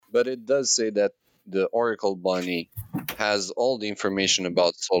But it does say that the Oracle Bunny has all the information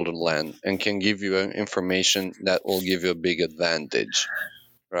about Solderland and can give you information that will give you a big advantage,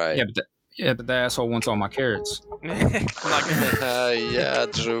 right? But the asshole wants all my carrots. I'm not gonna. Yeah,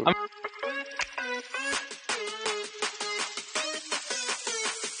 true.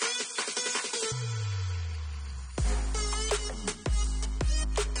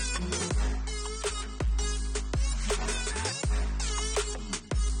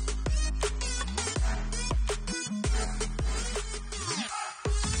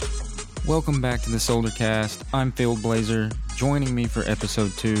 Welcome back to the Soldercast. I'm Fieldblazer. Joining me for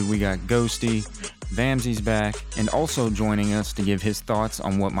episode 2, we got Ghosty. Vamsy's back, and also joining us to give his thoughts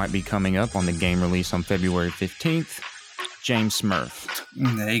on what might be coming up on the game release on February 15th, James Smurf.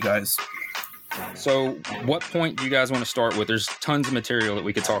 Hey guys. So, what point do you guys want to start with? There's tons of material that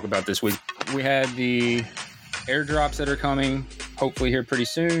we could talk about this week. We had the airdrops that are coming, hopefully here pretty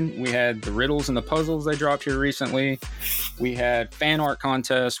soon. We had the riddles and the puzzles they dropped here recently. We had fan art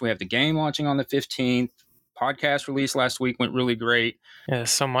contests. We have the game launching on the 15th. Podcast release last week went really great. Yeah,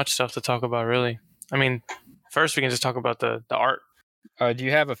 there's so much stuff to talk about, really. I mean, first we can just talk about the art. Do you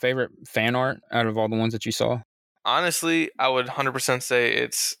have a favorite fan art out of all the ones that you saw? Honestly, I would 100% say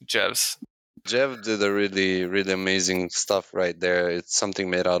it's Jev's. Jeff did a really, really amazing stuff right there. It's something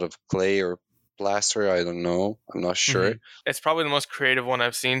made out of clay or plaster. I don't know. I'm not sure. It's probably the most creative one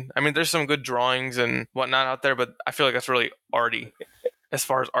I've seen. I mean, there's some good drawings and whatnot out there, but I feel like that's really arty as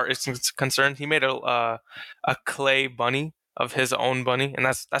far as art is concerned. He made a clay bunny of his own bunny, and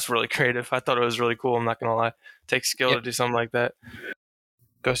that's really creative. I thought it was really cool. I'm not gonna lie. It takes skill to do something like that.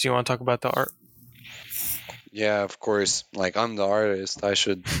 Ghost, you want to talk about the art? Yeah, of course. Like, I'm the artist. I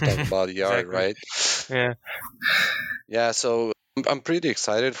should talk about the art, right? Yeah. Yeah, so I'm pretty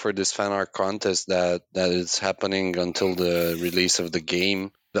excited for this fan art contest that is happening until the release of the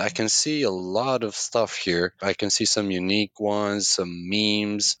game. I can see a lot of stuff here. I can see some unique ones, some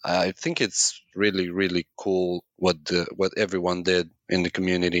memes. I think it's really, really cool what everyone did in the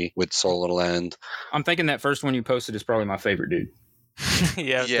community with Solderland. I'm thinking that first one you posted is probably my favorite, dude.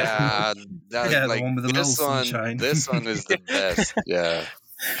 Yeah, the one with the little sunshine. This one is the best. Yeah,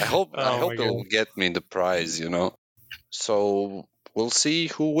 I hope it'll get me the prize. So we'll see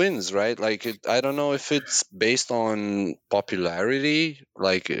who wins, right? Like, I don't know if it's based on popularity,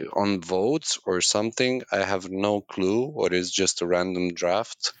 like on votes or something. I have no clue, or it's just a random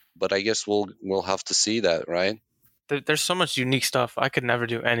draft. But I guess we'll have to see that, right? There's so much unique stuff. I could never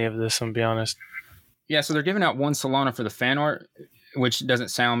do any of this, I'm be honest. Yeah, so they're giving out 1 Solana for the fan art, which doesn't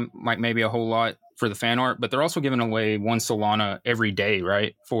sound like maybe a whole lot for the fan art, but they're also giving away 1 Solana every day,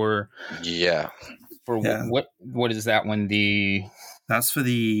 right? What is that one? That's for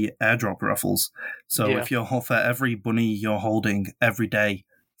the airdrop raffles. So if you're for every bunny you're holding every day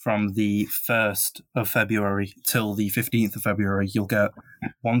from the 1st of February till the 15th of February, you'll get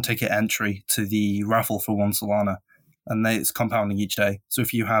 1 ticket entry to the raffle for 1 Solana. And it's compounding each day. So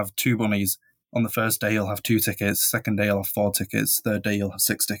if you have 2 bunnies, on the first day you'll have 2 tickets, second day you'll have 4 tickets, third day you'll have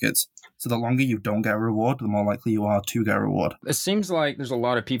 6 tickets. So the longer you don't get a reward, the more likely you are to get a reward. It seems like there's a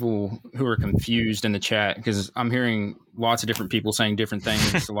lot of people who are confused in the chat because I'm hearing lots of different people saying different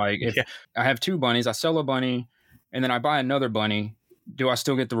things. Like, if I have 2 bunnies, I sell a bunny, and then I buy another bunny, do I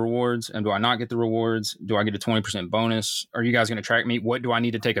still get the rewards and do I not get the rewards? Do I get a 20% bonus? Are you guys going to track me? What do I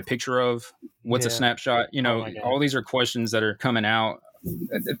need to take a picture of? What's a snapshot? All these are questions that are coming out.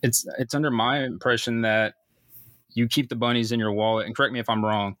 It's under my impression that you keep the bunnies in your wallet, and correct me if I'm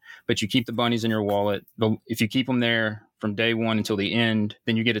wrong, but you keep the bunnies in your wallet. If you keep them there from day one until the end,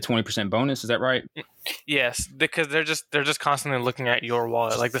 then you get a 20% bonus. Is that right? Yes, because they're just constantly looking at your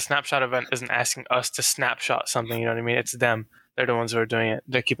wallet. Like, the snapshot event isn't asking us to snapshot something. You know what I mean? It's them. They're the ones who are doing it.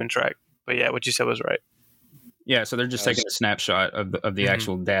 They're keeping track. But yeah, what you said was right. Yeah, so they're just taking a snapshot of the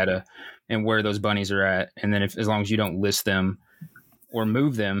actual data and where those bunnies are at, and then as long as you don't list them or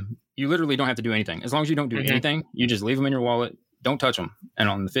move them, you literally don't have to do anything. As long as you don't do anything, you just leave them in your wallet, don't touch them. And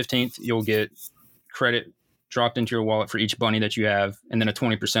on the 15th, you'll get credit dropped into your wallet for each bunny that you have, and then a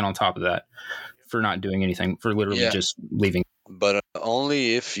 20% on top of that for not doing anything, for literally just leaving. But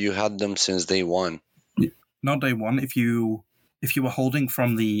only if you had them since day one. Not day one. If you were holding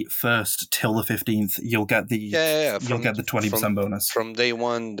from the 1st till the 15th, you'll get the you'll get the 20% bonus from day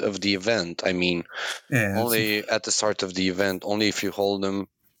one of the event. I mean, only at the start of the event, only if you hold them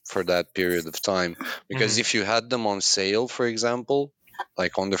for that period of time. Because if you had them on sale, for example,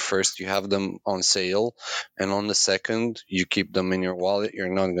 like on the 1st you have them on sale, and on the 2nd you keep them in your wallet, you're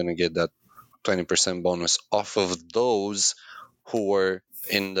not going to get that 20% bonus off of those who were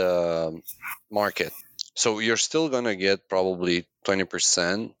in the market. So you're still going to get probably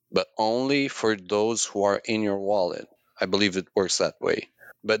 20%, but only for those who are in your wallet. I believe it works that way.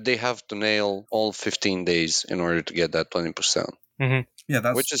 But they have to nail all 15 days in order to get that 20%. Mm-hmm. Yeah,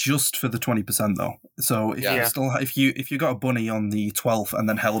 that's just for the 20% though. So if you got a bunny on the 12th and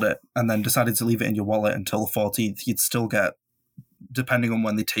then held it and then decided to leave it in your wallet until the 14th, you'd still get, depending on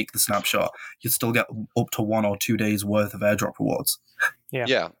when they take the snapshot, you'd still get up to 1 or 2 days worth of airdrop rewards.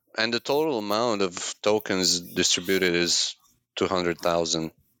 Yeah, and the total amount of tokens distributed is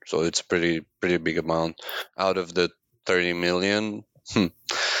 200,000. So it's a pretty big amount out of the 30 million.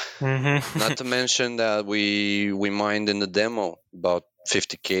 Mm-hmm. Not to mention that we mined in the demo about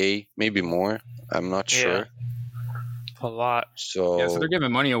 50K, maybe more. I'm not sure. A lot. So they're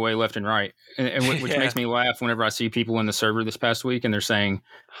giving money away left and right, and which makes me laugh whenever I see people in the server this past week and they're saying,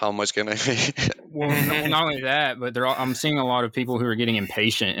 "How much can I pay?" Well, not only that, but I'm seeing a lot of people who are getting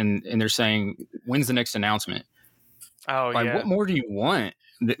impatient and they're saying, "When's the next announcement?" Oh, what more do you want?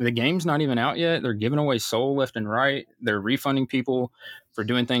 The game's not even out yet. They're giving away soul left and right. They're refunding people for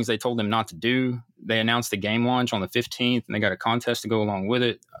doing things they told them not to do. They announced the game launch on the 15th, and they got a contest to go along with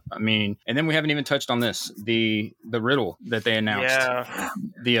it. I mean, and then we haven't even touched on this, the riddle that they announced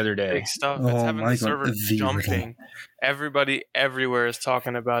the other day. Big stuff. It's having the server jumping. Everybody everywhere is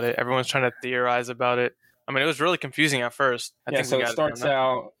talking about it. Everyone's trying to theorize about it. I mean, it was really confusing at first. I think so it starts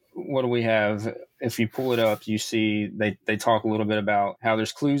out. What do we have? If you pull it up, you see they talk a little bit about how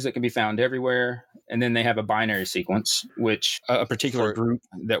there's clues that can be found everywhere, and then they have a binary sequence, which a particular group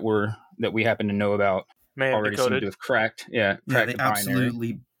that we happen to know about already seem to have cracked. Yeah, they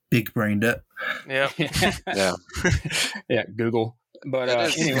absolutely big brained it. Yeah, yeah. Google. But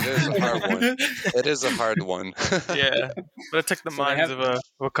anyway. It is a hard one. It is a hard one. Yeah, but it took the minds of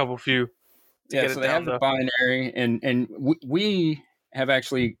a couple few. So they have the binary, and we have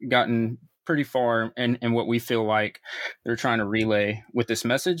actually gotten pretty far in what we feel like they're trying to relay with this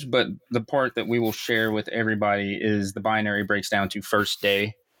message. But the part that we will share with everybody is the binary breaks down to first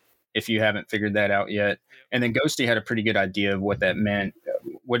day, if you haven't figured that out yet. And then Ghosty had a pretty good idea of what that meant.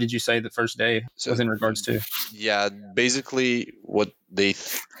 What did you say the first day was in regards to? Yeah, basically what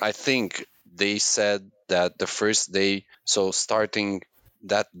I think they said that the first day, so starting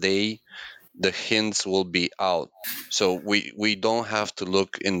that day, the hints will be out. So we don't have to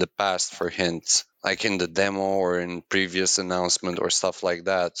look in the past for hints, like in the demo or in previous announcement or stuff like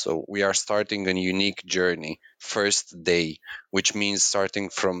that. So we are starting a unique journey, first day, which means starting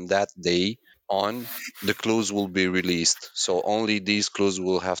from that day on, the clues will be released. So only these clues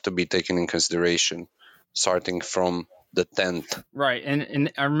will have to be taken in consideration, starting from the 10th. Right.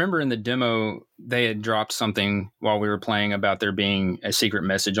 And I remember in the demo, they had dropped something while we were playing about there being a secret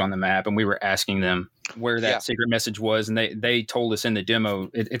message on the map. And we were asking them where that secret message was. And they told us in the demo,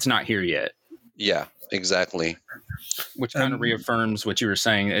 it's not here yet. Yeah, exactly. Which kind of reaffirms what you were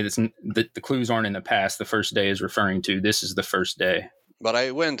saying. The clues aren't in the past. The first day is referring to this is the first day. But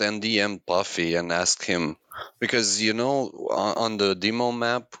I went and DM'd Puffy and asked him, because, on the demo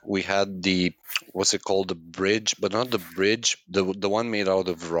map, we had what's it called? The bridge, but not the bridge, the one made out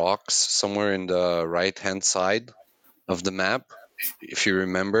of rocks somewhere in the right-hand side of the map. If you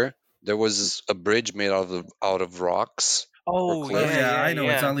remember, there was a bridge made out of rocks. Oh, yeah, I know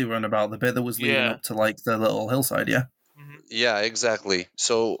exactly what about the bit that was leading up to like the little hillside, yeah? Mm-hmm. Yeah, exactly.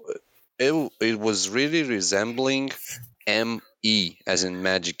 So it was really resembling ME, as in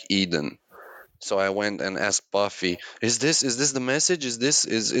Magic Eden. So I went and asked Puffy, is this the message?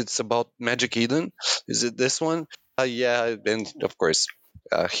 It's about Magic Eden? Is it this one? Yeah, and of course,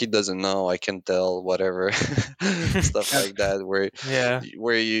 he doesn't know, I can tell, whatever. Stuff like that,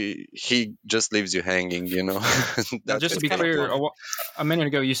 where he just leaves you hanging, Now, just to be clear, a minute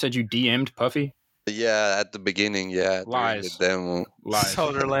ago you said you DM'd Puffy? Yeah, at the beginning, Lies. The demo. Lies.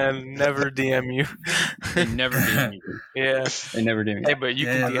 Solderland never DM you. They never DM you. Yeah. They never DM you. Hey, but you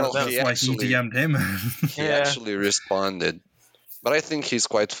can DM them. That's why he DM'd him. He actually responded. But I think he's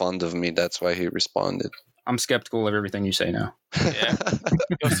quite fond of me. That's why he responded. I'm skeptical of everything you say now. Yeah.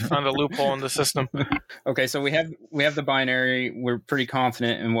 Just found a loophole in the system. Okay, so we have the binary. We're pretty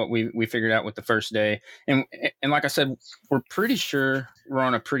confident in what we figured out with the first day. And like I said, we're pretty sure we're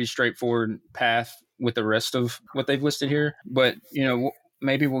on a pretty straightforward path with the rest of what they've listed here. But,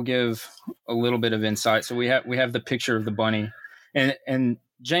 maybe we'll give a little bit of insight. So we have the picture of the bunny. And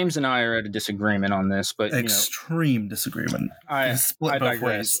James and I are at a disagreement on this, but extreme disagreement. I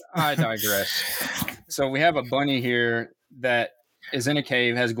digress. So we have a bunny here that is in a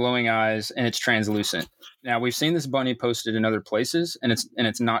cave, has glowing eyes, and it's translucent. Now we've seen this bunny posted in other places, and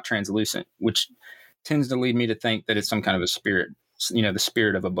it's not translucent, which tends to lead me to think that it's some kind of a spirit, the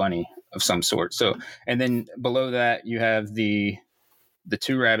spirit of a bunny of some sort. So, and then below that you have the the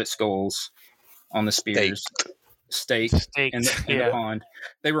 2 rabbit skulls on the spears, staked in the pond.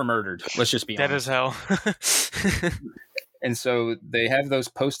 They were murdered. Let's just be honest. Dead as hell. And so they have those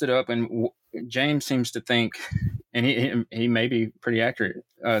posted up, and James seems to think, and he may be pretty accurate.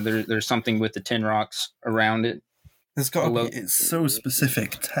 There's something with the 10 rocks around it. There's got to be. It's so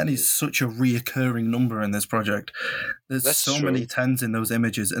specific. 10 is such a reoccurring number in this project. There's so many 10s in those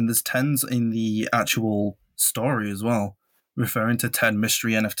images, and there's 10s in the actual story as well, referring to 10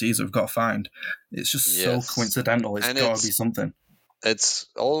 mystery NFTs we've got to find. It's just so coincidental. It's got to be something. It's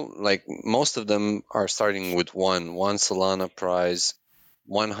all like most of them are starting with one Solana prize,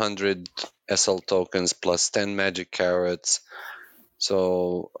 100 SL tokens plus 10 magic carrots.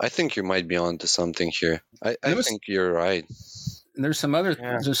 So I think you might be onto something here. I think you're right. There's some other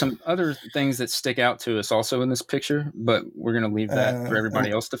things that stick out to us also in this picture, but we're going to leave that for everybody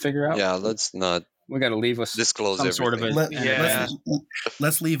else to figure out. Yeah, let's not. We got to leave us disclose some everything. sort of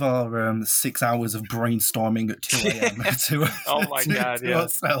let's leave our 6 hours of brainstorming at 2 a.m. to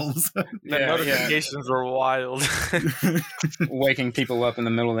ourselves. The notifications were wild. Waking people up in the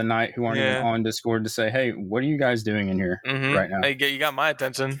middle of the night who aren't even on Discord to say, "Hey, what are you guys doing in here right now?" Hey, you got my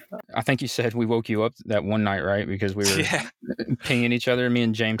attention. I think you said we woke you up that one night, right? Because we were pinging each other. Me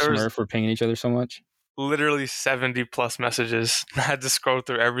and James Smurf were pinging each other so much. Literally 70 plus messages. I had to scroll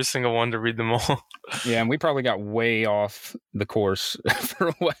through every single one to read them all. Yeah, and we probably got way off the course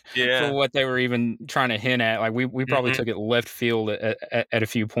for what they were even trying to hint at. Like we probably took it left field at a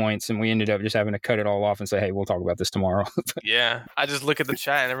few points, and we ended up just having to cut it all off and say, "Hey, we'll talk about this tomorrow." Yeah, I just look at the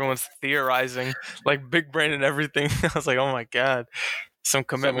chat and everyone's theorizing, like big brain and everything. I was like, "Oh my god, some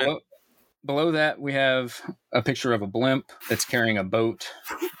commitment." So below that, we have a picture of a blimp that's carrying a boat,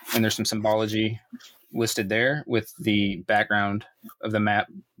 and there's some symbology listed there with the background of the map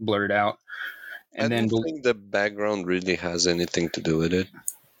blurred out. And I don't think the background really has anything to do with it.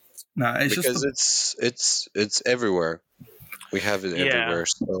 No, it's because it's everywhere. We have it everywhere.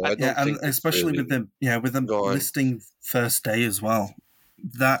 So I don't think especially really with the listing first day as well.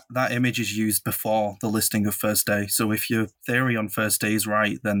 That image is used before the listing of first day. So if your theory on first day is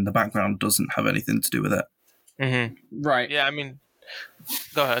right, then the background doesn't have anything to do with it. Mm-hmm. Right. Yeah, I mean,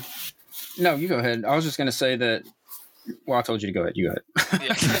 go ahead. No, you go ahead. I was just going to say that. Well, I told you to go ahead. You go ahead.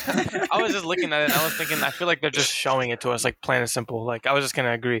 Yeah. I was just looking at it and I was thinking, I feel like they're just showing it to us, like plain and simple. Like, I was just going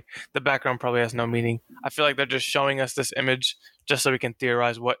to agree. The background probably has no meaning. I feel like they're just showing us this image just so we can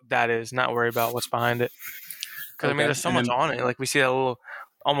theorize what that is, not worry about what's behind it. Because, I mean, there's so much on it. Like, we see that little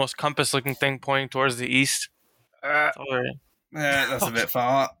almost compass-looking thing pointing towards the east. That's a bit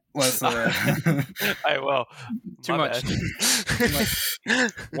far. Let's. Well, too much.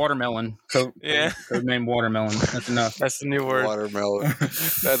 Watermelon. Code name watermelon. That's enough. That's the new word. Watermelon.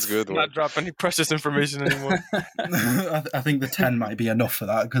 That's good. Not drop any precious information anymore. I think the 10 might be enough for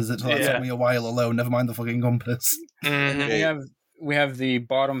that because it took me a while alone. Never mind the fucking compass. Mm-hmm. We have the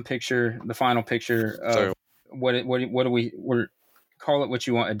bottom picture, the final picture of what do we call it? What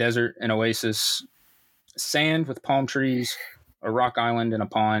you want? A desert, an oasis, sand with palm trees, a rock island and a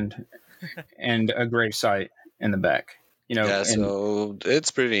pond, and a grave site in the back. So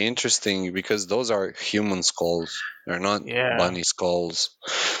it's pretty interesting because those are human skulls. They're not bunny skulls.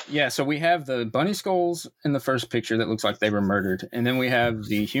 Yeah, so we have the bunny skulls in the first picture that looks like they were murdered, and then we have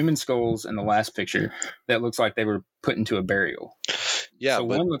the human skulls in the last picture that looks like they were put into a burial. Yeah, so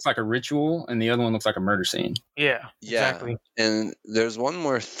one looks like a ritual, and the other one looks like a murder scene. Yeah, exactly. And there's one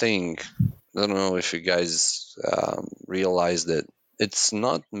more thing. I don't know if you guys realized it. It's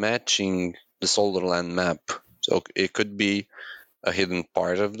not matching the Solderland map. So it could be a hidden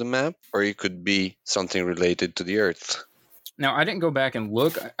part of the map, or it could be something related to the Earth. Now, I didn't go back and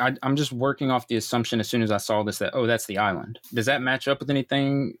look. I'm just working off the assumption as soon as I saw this that, that's the island. Does that match up with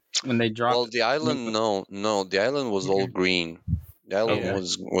anything when they dropped? Well, the island, no. The island was all green. The island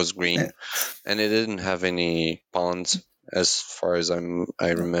was green, and it didn't have any ponds. As far as I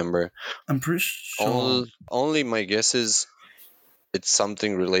remember, I'm pretty sure. Only my guess is it's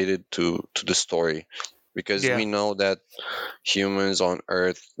something related to the story, because we know that humans on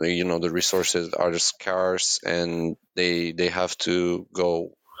Earth, the resources are scarce, and they have to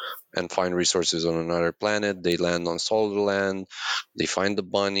go and find resources on another planet. They land on Solderland, they find the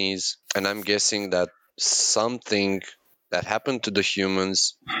bunnies, and I'm guessing that something that happened to the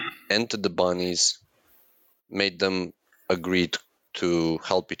humans and to the bunnies made them agreed to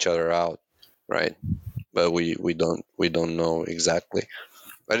help each other out, right? But we don't know exactly.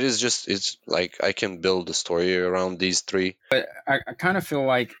 But it's like I can build a story around these three. But I kind of feel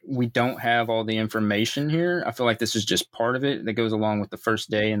like we don't have all the information here. I feel like this is just part of it that goes along with the first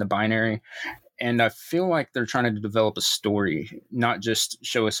day and the binary. And I feel like they're trying to develop a story, not just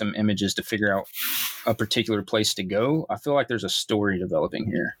show us some images to figure out a particular place to go. I feel like there's a story developing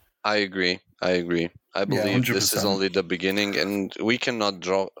here. I agree. I believe this is only the beginning, and we cannot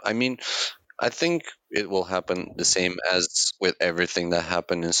draw. I mean, I think it will happen the same as with everything that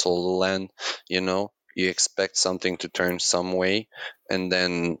happened in Solderland. You expect something to turn some way, and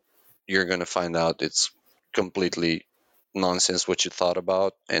then you're going to find out it's completely nonsense what you thought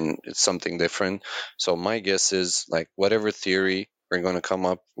about, and it's something different. So my guess is, like, whatever theory we're going to come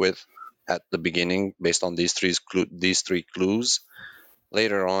up with at the beginning based on these three clues,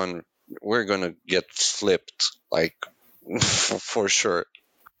 later on we're going to get flipped, like, for sure.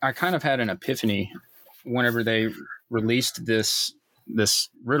 I kind of had an epiphany whenever they released this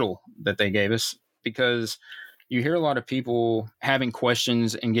riddle that they gave us, because you hear a lot of people having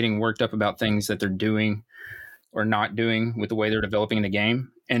questions and getting worked up about things that they're doing or not doing with the way they're developing the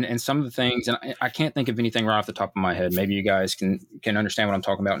game. And some of the things, and I can't think of anything right off the top of my head. Maybe you guys can understand what I'm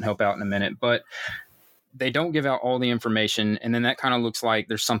talking about and help out in a minute, but they don't give out all the information. And then that kind of looks like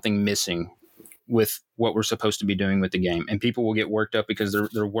there's something missing with what we're supposed to be doing with the game. And people will get worked up because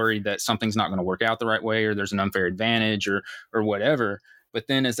they're worried that something's not going to work out the right way, or there's an unfair advantage or whatever. But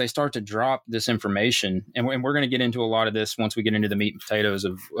then as they start to drop this information, and we're going to get into a lot of this once we get into the meat and potatoes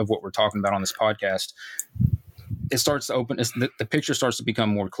of what we're talking about on this podcast, it starts to open, the picture starts to become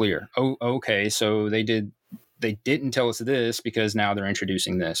more clear. Oh, okay. So they didn't tell us this because now they're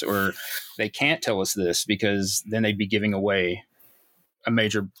introducing this, or they can't tell us this because then they'd be giving away a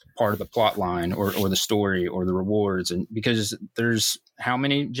major part of the plot line or the story or the rewards. And because there's how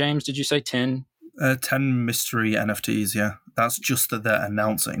many, James, did you say 10? 10 mystery NFTs, yeah. That's just that they're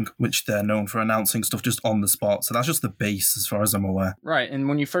announcing, which they're known for announcing stuff just on the spot. So that's just the base as far as I'm aware. Right. And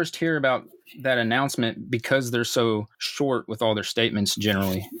when you first hear about that announcement, because they're so short with all their statements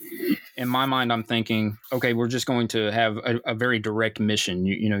generally, in my mind, I'm thinking, okay, we're just going to have a very direct mission.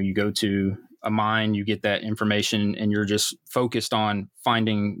 You go to a mine, you get that information, and you're just focused on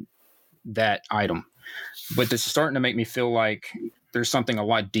finding that item. But this is starting to make me feel like there's something a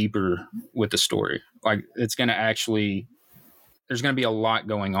lot deeper with the story. Like there's going to be a lot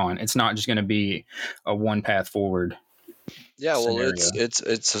going on. It's not just going to be a one path forward. Yeah, well, scenario.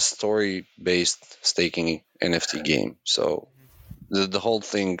 it's a story based staking NFT game. So the whole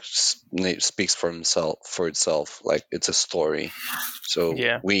thing speaks for itself. Like, it's a story. So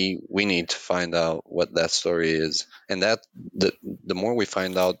yeah, we need to find out what that story is, and that the more we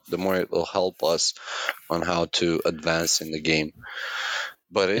find out, the more it will help us on how to advance in the game.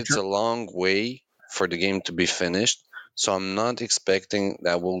 But it's a long way for the game to be finished, so I'm not expecting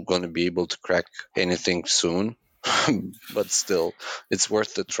that we're going to be able to crack anything soon. But still, it's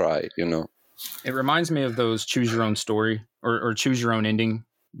worth the try. It reminds me of those choose your own story or choose your own ending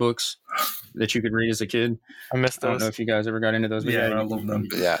books that you could read as a kid. I missed those. I don't know if you guys ever got into those. But yeah, I love them.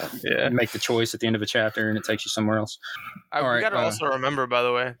 Yeah. You make the choice at the end of a chapter and it takes you somewhere else. We got to also remember, by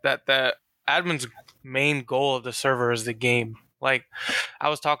the way, that admin's main goal of the server is the game. Like, I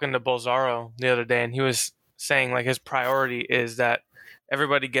was talking to Bolzaro the other day, and he was saying, like, his priority is that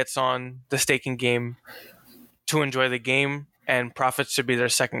everybody gets on the staking game to enjoy the game, and profits should be their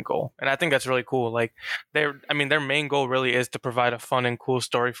second goal. And I think that's really cool. Like, their main goal really is to provide a fun and cool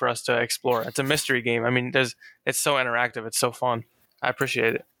story for us to explore. It's a mystery game. I mean, it's so interactive. It's so fun. I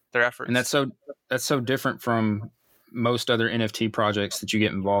appreciate it. Their efforts. And that's so different from most other NFT projects that you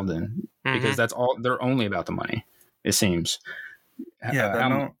get involved in, because they're only about the money, it seems.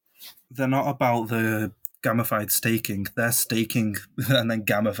 Yeah, they're not about the gamified staking. They're staking and then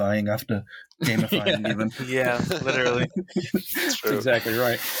gamifying after. Gamifying even. Yeah, literally. That's exactly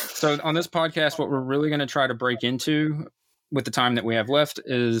right. So on this podcast, what we're really going to try to break into with the time that we have left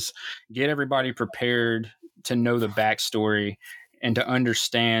is get everybody prepared to know the backstory and to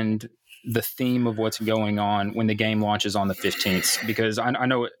understand the theme of what's going on when the game launches on the 15th. Because I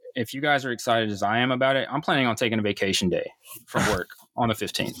know if you guys are excited as I am about it, I'm planning on taking a vacation day from work on the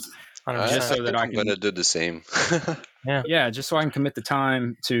 15th. Just so that I'm going to do the same. Yeah, just so I can commit the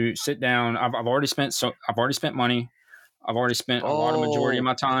time to sit down. I've already spent money. I've already spent a lot of majority of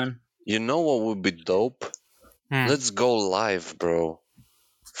my time. You know what would be dope? Let's go live, bro,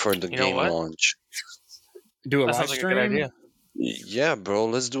 for the game launch. Do a live stream? Like a good idea. Yeah, bro,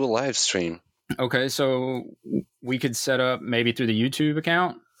 let's do a live stream. Okay, so we could set up maybe through the YouTube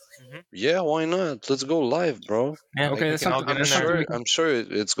account. Yeah, why not? Let's go live, bro. Yeah, okay, that's something. I'm sure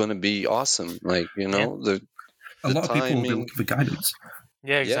it's going to be awesome. Like, a lot of people will be looking for guidance.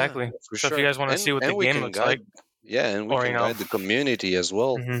 Yeah, exactly. Yeah, so if you guys want to see what the game looks like, Yeah, and we can guide the community as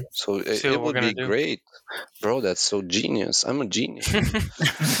well. Mm-hmm. So it would be great. Bro, that's so genius. I'm a genius. Heck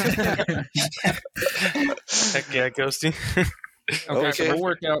yeah, Ghosty. Okay, so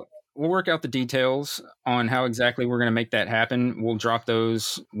we'll work out the details on how exactly we're going to make that happen. We'll drop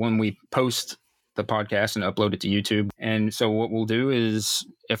those when we post the podcast and upload it to YouTube. And so what we'll do is,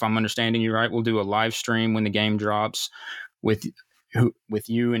 if I'm understanding you right, we'll do a live stream when the game drops with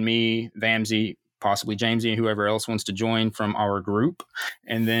you and me, Vamsy, possibly Jamesy, and whoever else wants to join from our group.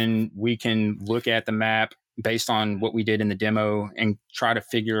 And then we can look at the map based on what we did in the demo and try to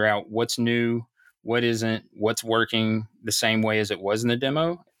figure out what's new, what isn't, what's working the same way as it was in the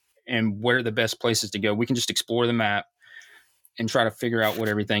demo, and what are the best places to go. We can just explore the map and try to figure out what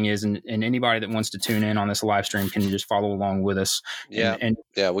everything is. And anybody that wants to tune in on this live stream can just follow along with us. Yeah.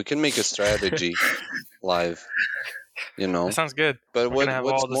 Yeah, we can make a strategy live, That sounds good. But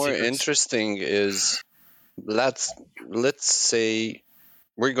what's more interesting is, let's say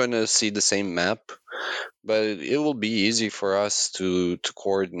we're going to see the same map, but it will be easy for us to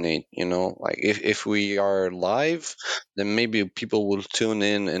coordinate, like if we are live, then maybe people will tune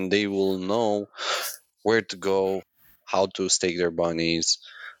in and they will know where to go, how to stake their bunnies,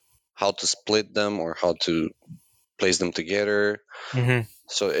 how to split them, or how to place them together. Mm-hmm.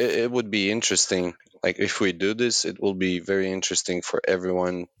 So it would be interesting. Like if we do this, it will be very interesting for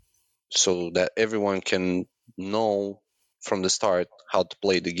everyone, so that everyone can know from the start how to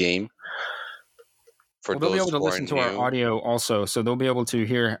play the game. They'll be able to listen to our audio also, so they'll be able to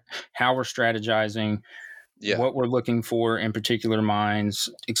hear how we're strategizing, what we're looking for in particular mines,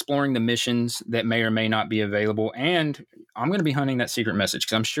 exploring the missions that may or may not be available. And I'm going to be hunting that secret message,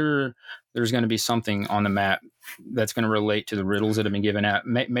 because I'm sure there's going to be something on the map that's going to relate to the riddles that have been given out.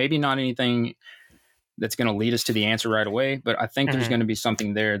 Maybe not anything that's going to lead us to the answer right away, but I think there's going to be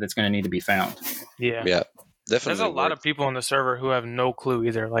something there that's going to need to be found. Yeah. Definitely. There's a lot of people on the server who have no clue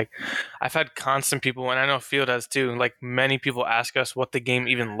either. Like, I've had constant people, and I know Field has too, like many people ask us what the game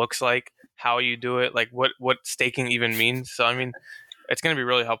even looks like, how you do it, like what staking even means. So, I mean, it's going to be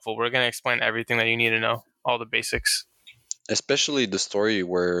really helpful. We're going to explain everything that you need to know, all the basics. Especially the story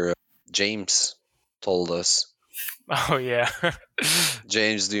where James told us. Oh, yeah.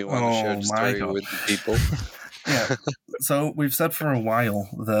 James, do you want to share the story with the people? Yeah. So we've said for a while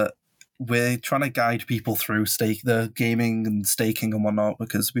that we're trying to guide people through the gaming and staking and whatnot,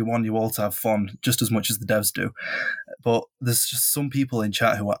 because we want you all to have fun just as much as the devs do. But there's just some people in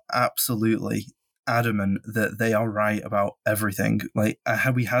chat who are absolutely adamant that they are right about everything. Like,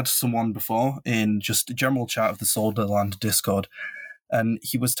 we had someone before in just a general chat of the Solderland Discord, and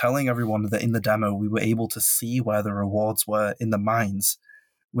he was telling everyone that in the demo we were able to see where the rewards were in the mines,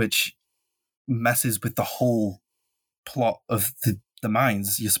 which messes with the whole plot of the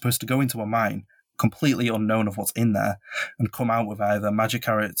mines. You're supposed to go into a mine completely unknown of what's in there and come out with either magic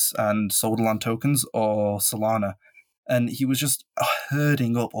carrots and Solderland tokens or Solana. And he was just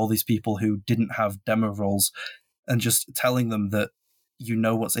herding up all these people who didn't have demo roles and just telling them that you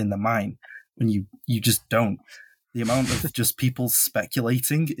know what's in the mine when you just don't. The amount of just people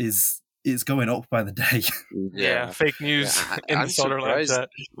speculating is going up by the day. Yeah, fake news in the Solderland chat.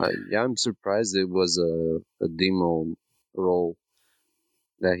 I'm surprised it was a demo role,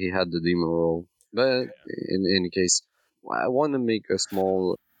 that he had the demo role. But in any case, I want to make a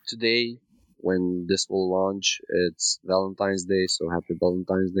small... Today, when this will launch, it's Valentine's Day, so happy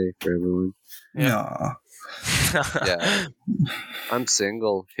Valentine's Day for everyone. Yeah. Yeah. I'm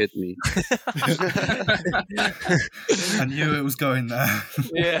single. Hit me. I knew it was going there.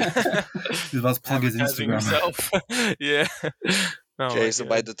 Yeah. He was about to plug his Instagram. Yeah. Okay, so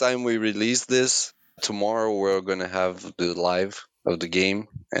by the time we release this, tomorrow we're going to have the live of the game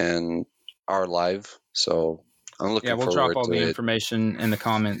and our live. So I'm looking forward to it. Yeah, we'll drop all the information in the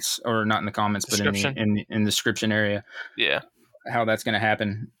comments, or not in the comments, but in the description area. Yeah. How that's going to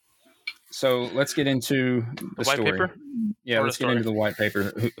happen. So let's get into the story. White paper? Yeah, let's get into the white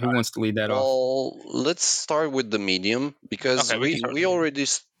paper. Who wants to lead that off? Well, let's start with the medium, because we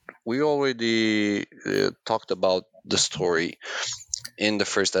already talked about the story in the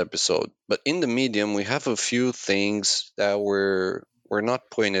first episode. But in the medium, we have a few things that were not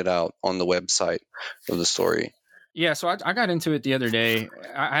pointed out on the website of the story. Yeah, so I got into it the other day.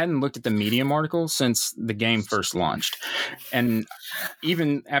 I hadn't looked at the Medium article since the game first launched. And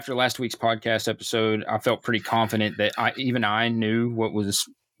even after last week's podcast episode, I felt pretty confident that I knew what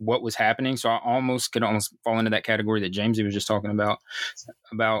was happening. So I could almost fall into that category that Jamesy was just talking about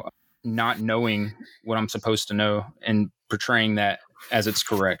not knowing what I'm supposed to know and portraying that as it's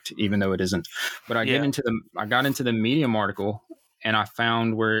correct, even though it isn't. But I got into the Medium article, and I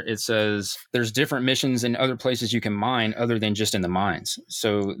found where it says there's different missions in other places you can mine other than just in the mines.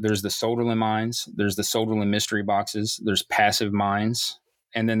 So there's the Solderland Mines, there's the Solderland mystery boxes, there's passive mines,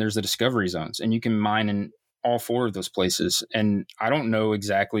 and then there's the discovery zones. And you can mine in all 4 of those places. And I don't know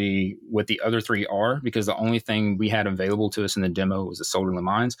exactly what the other 3 are, because the only thing we had available to us in the demo was the Solderland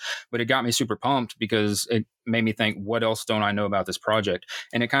Mines. But it got me super pumped because it made me think, what else don't I know about this project?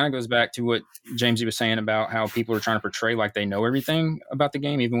 And it kind of goes back to what Jamesy was saying about how people are trying to portray like they know everything about the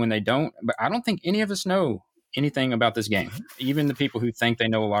game, even when they don't. But I don't think any of us know anything about this game, even the people who think they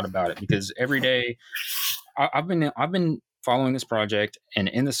know a lot about it, because every day I've been following this project and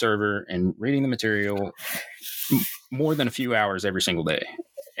in the server and reading the material more than a few hours every single day.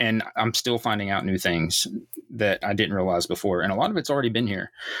 And I'm still finding out new things that I didn't realize before. And a lot of it's already been here.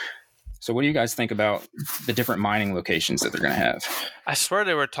 So what do you guys think about the different mining locations that they're going to have? I swear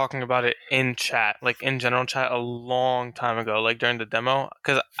they were talking about it in chat, like in general chat, a long time ago, like during the demo.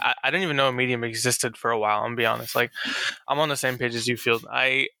 Because I didn't even know a medium existed for a while, I'm going to be honest. Like, I'm on the same page as you, Field.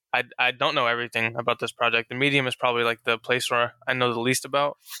 I don't know everything about this project. The medium is probably like the place where I know the least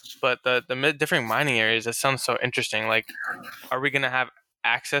about. But the different mining areas, that sounds so interesting. Like, are we going to have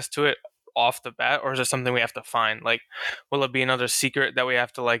access to it off the bat, or is it something we have to find? Like, will it be another secret that we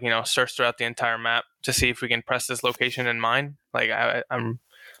have to, like, search throughout the entire map to see if we can press this location and mine? Like, I'm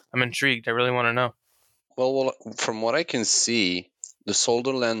intrigued. I really want to know. Well, from what I can see, the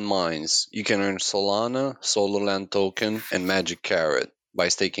Solderland Mines, you can earn Solana, Solderland token, and Magic Carrot by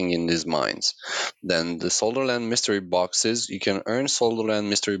staking in these mines. Then the Solderland mystery boxes, you can earn Solderland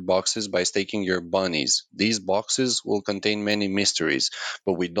mystery boxes by staking your bunnies. These boxes will contain many mysteries,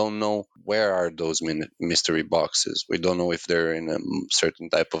 but we don't know where are those mystery boxes. We don't know if they're in a certain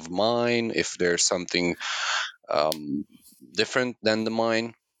type of mine, if there's something different than the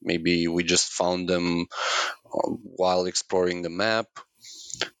mine. Maybe we just found them while exploring the map.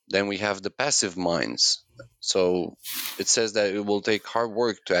 Then we have the passive mines. So it says that it will take hard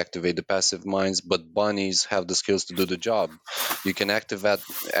work to activate the passive mines, but bunnies have the skills to do the job. You can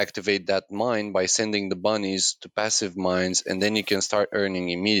activate that mine by sending the bunnies to passive mines, and then you can start earning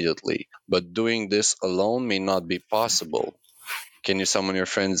immediately. But doing this alone may not be possible. Can you summon your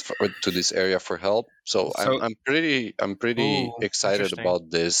friends to this area for help? So I'm pretty excited about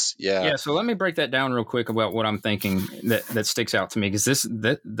this. Yeah. So let me break that down real quick about what I'm thinking that sticks out to me, because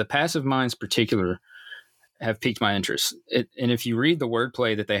the passive mines particular have piqued my interest. And if you read the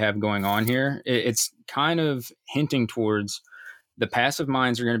wordplay that they have going on here, it's kind of hinting towards the passive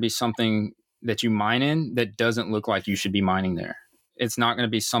mines are going to be something that you mine in that doesn't look like you should be mining there. It's not going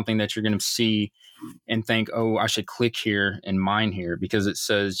to be something that you're going to see and think, oh, I should click here and mine here, because it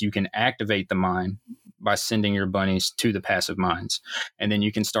says you can activate the mine by sending your bunnies to the passive mines. And then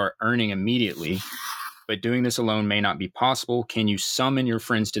you can start earning immediately. But doing this alone may not be possible. Can you summon your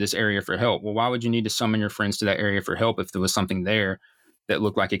friends to this area for help? Well, why would you need to summon your friends to that area for help if there was something there that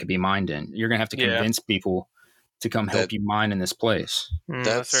looked like it could be mined in? You're going to have to convince people to come help you mine in this place.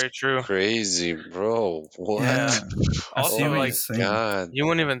 That's very true. Crazy, bro. What? Yeah. Also, like, God. You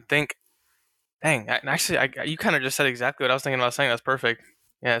wouldn't even think. Dang, actually, you kind of just said exactly what I was thinking about saying. That's perfect.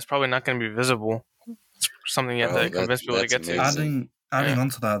 Yeah, it's probably not going to be visible. It's something you have to convince people to get to. Adding on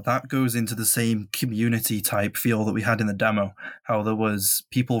to that goes into the same community type feel that we had in the demo, how there was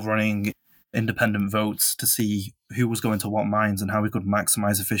people running independent votes to see who was going to what mines and how we could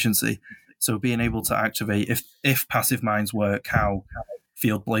maximize efficiency. So being able to activate, if passive mines work, how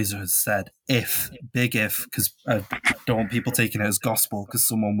Field Blazer has said, big if, because I don't want people taking it as gospel, because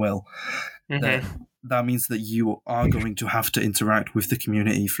someone will, that means that you are going to have to interact with the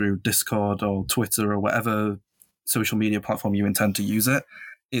community through Discord or Twitter or whatever social media platform you intend to use it.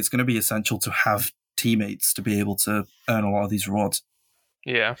 It's going to be essential to have teammates to be able to earn a lot of these rewards.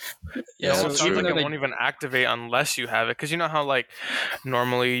 Yeah. So it sounds like it won't even activate unless you have it, because you know how, like,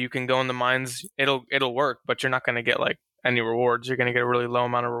 normally you can go in the mines, it'll work, but you're not going to get like any rewards. You're going to get a really low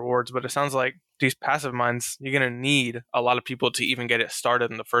amount of rewards. But it sounds like these passive mines, you're going to need a lot of people to even get it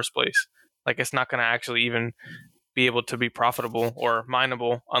started in the first place. Like, it's not going to actually even be able to be profitable or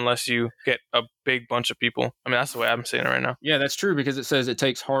mineable unless you get a big bunch of people. I mean, that's the way I'm seeing it right now. Yeah, that's true, because it says it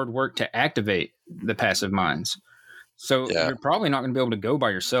takes hard work to activate the passive mines. So you're probably not going to be able to go by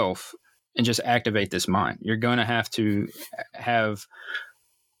yourself and just activate this mine. You're going to have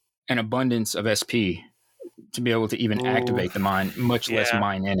an abundance of SP to be able to even activate the mine, much less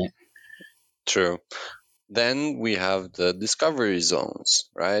mine in it. True. Then we have the discovery zones,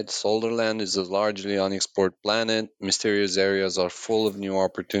 right? Solderland is a largely unexplored planet. Mysterious areas are full of new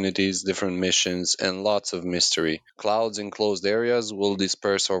opportunities, different missions, and lots of mystery. Clouds enclosed areas will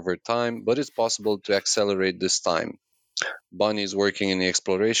disperse over time, but it's possible to accelerate this time. Bunnies working in the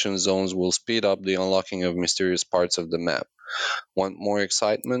exploration zones will speed up the unlocking of mysterious parts of the map. Want more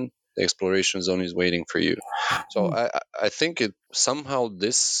excitement? The exploration zone is waiting for you. So I think it somehow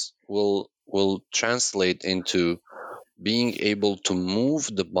this will translate into being able to move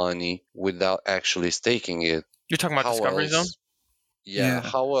the bunny without actually staking it. You're talking about Discovery Zone? Yeah,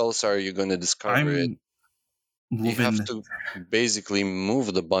 how else are you going to discover it? You have to basically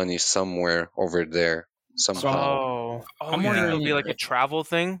move the bunny somewhere over there somehow. I'm wondering it'll be like a travel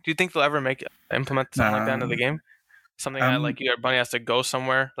thing. Do you think they'll ever implement something like that into the game? Something that like your bunny has to go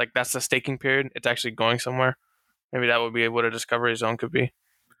somewhere, like that's the staking period. It's actually going somewhere. Maybe that would be what a discovery zone could be.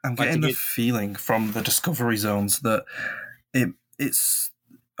 I'm getting the feeling from the discovery zones that it's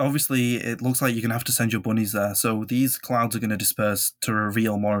obviously it looks like you're gonna have to send your bunnies there. So these clouds are going to disperse to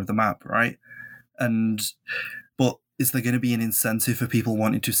reveal more of the map, right? But is there going to be an incentive for people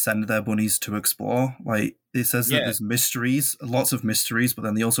wanting to send their bunnies to explore? Like it says that there's mysteries, lots of mysteries, but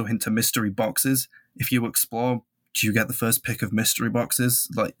then they also hint to mystery boxes. If you explore, do you get the first pick of mystery boxes?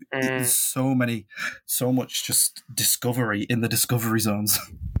 Like there's so much just discovery in the discovery zones.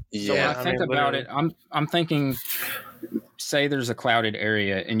 So when I think about it, I'm thinking, say there's a clouded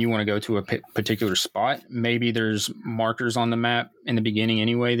area and you want to go to a particular spot. Maybe there's markers on the map in the beginning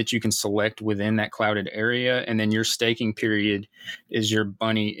anyway that you can select within that clouded area. And then your staking period is your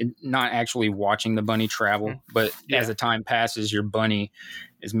bunny, not actually watching the bunny travel, but as the time passes, your bunny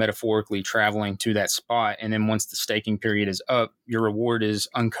is metaphorically traveling to that spot. And then once the staking period is up, your reward is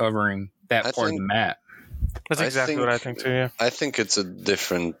uncovering that part of the map. That's exactly what I think too, yeah. I think it's a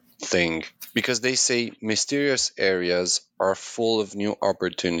different thing because they say mysterious areas are full of new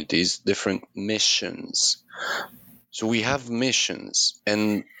opportunities, different missions. So we have missions,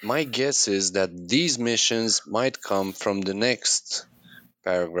 and my guess is that these missions might come from the next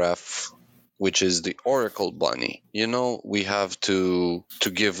paragraph, which is the Oracle Bunny. You know, we have to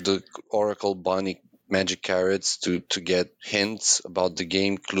give the Oracle Bunny magic carrots to get hints about the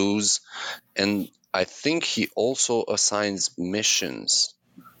game, clues, and I think he also assigns missions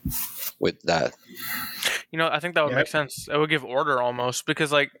with that. You know, I think that would make sense. It would give order almost because,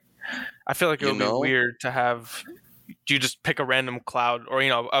 like, I feel like it would be weird to have you just pick a random cloud or,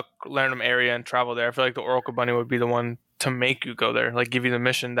 a random area and travel there. I feel like the Oracle Bunny would be the one to make you go there, like give you the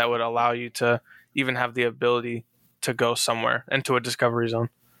mission that would allow you to even have the ability to go somewhere into a discovery zone.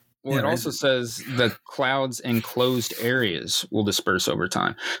 Well, it also says the clouds and closed areas will disperse over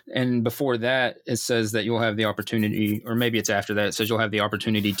time. And before that, it says that you'll have the opportunity, or maybe it's after that, it says you'll have the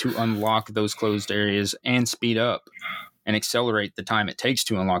opportunity to unlock those closed areas and speed up and accelerate the time it takes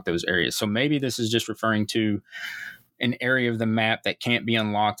to unlock those areas. So maybe this is just referring to an area of the map that can't be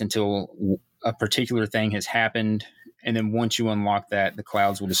unlocked until a particular thing has happened. And then once you unlock that, the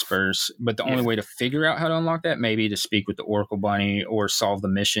clouds will disperse. But the only way to figure out how to unlock that may be to speak with the Oracle Bunny or solve the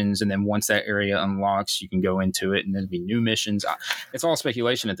missions. And then once that area unlocks, you can go into it and there'll be new missions. It's all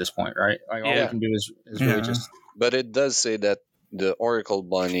speculation at this point, right? Like all we can do is really just... But it does say that the Oracle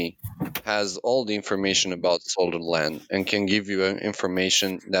Bunny has all the information about Solderland and can give you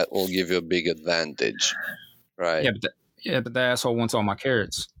information that will give you a big advantage, right? But the asshole wants all my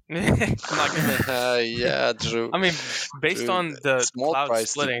carrots. Yeah, true. I mean, based on the cloud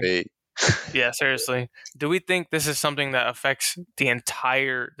splitting, yeah, seriously. Do we think this is something that affects the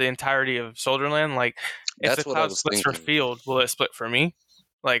entirety of Solderland? Like, if the cloud splits for Field, will it split for me?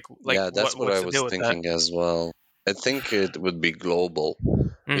 Like, yeah, that's what I was thinking as well. I think it would be global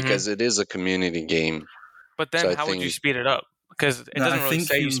because it is a community game. But then, how would you speed it up? Because it doesn't really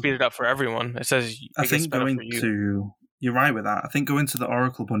say you speed it up for everyone. It says it gets sped up for you. You're right with that. I think going to the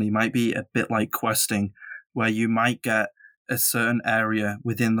Oracle Bunny might be a bit like questing, where you might get a certain area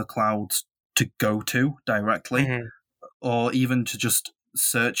within the clouds to go to directly, or even to just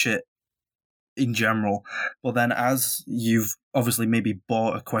search it in general. But then as you've obviously maybe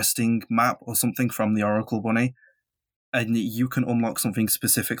bought a questing map or something from the Oracle Bunny, and you can unlock something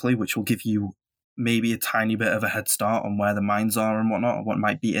specifically, which will give you maybe a tiny bit of a head start on where the mines are and whatnot, or what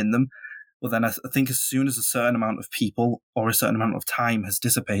might be in them. Well, then I think as soon as a certain amount of people or a certain amount of time has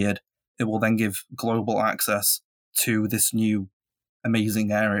dissipated, it will then give global access to this new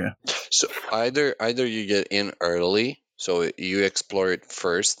amazing area. So either you get in early, so you explore it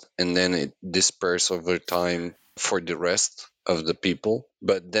first, and then it disperses over time for the rest of the people.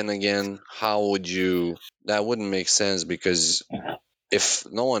 But then again, how would you... That wouldn't make sense because if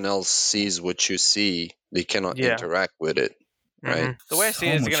no one else sees what you see, they cannot interact with it. Right. The way I see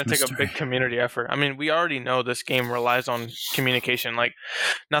it is going to take a big community effort. I mean, we already know this game relies on communication. Like,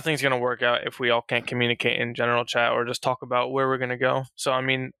 nothing's going to work out if we all can't communicate in general chat or just talk about where we're going to go. So, I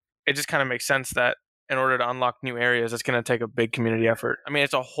mean, it just kind of makes sense that in order to unlock new areas, it's going to take a big community effort. I mean,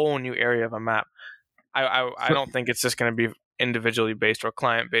 it's a whole new area of a map. I don't think it's just going to be individually based or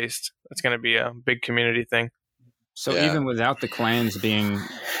client based. It's going to be a big community thing. So even without the clans being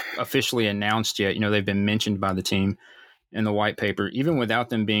officially announced yet, they've been mentioned by the team in the white paper. Even without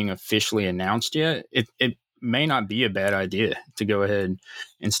them being officially announced yet, it may not be a bad idea to go ahead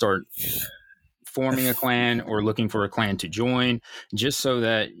and start forming a clan or looking for a clan to join, just so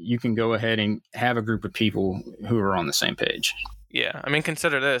that you can go ahead and have a group of people who are on the same page. Yeah, I mean,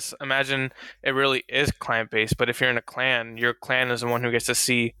 consider this. Imagine it really is client-based, but if you're in a clan, your clan is the one who gets to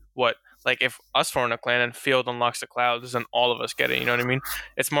see what, like, if us forming a clan and Field unlocks the clouds, then all of us get it, you know what I mean?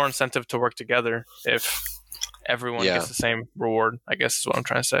 It's more incentive to work together if everyone gets the same reward, I guess is what I'm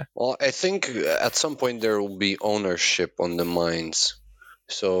trying to say. Well, I think at some point there will be ownership on the mines.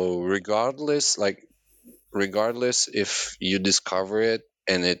 So regardless if you discover it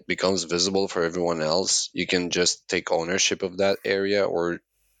and it becomes visible for everyone else, you can just take ownership of that area or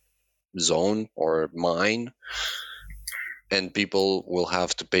zone or mine, and people will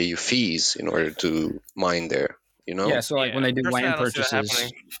have to pay you fees in order to mine there, Yeah, so when they do land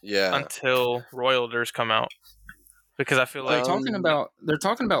purchases, until royalties come out. Because I feel like they're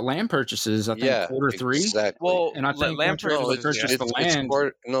talking about land purchases. I think quarter 3. Exactly. Well, and I think land purchase the land.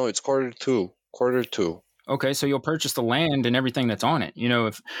 It's quarter two. Okay, so you'll purchase the land and everything that's on it.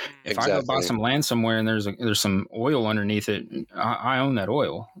 If I go buy some land somewhere and there's some oil underneath it, I own that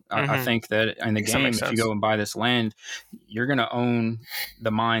oil. I think that in the game, if you go and buy this land, you're going to own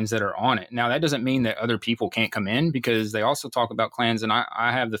the mines that are on it. Now, that doesn't mean that other people can't come in, because they also talk about clans, and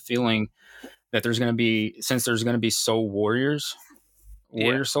I have the feeling that there's going to be soul warriors,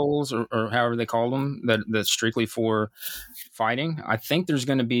 warrior souls, or however they call them, that's strictly for fighting. I think there's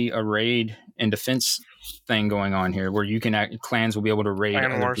going to be a raid and defense thing going on here, where clans will be able to raid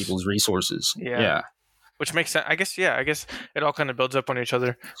other people's resources. Yeah. Which makes sense. I guess it all kind of builds up on each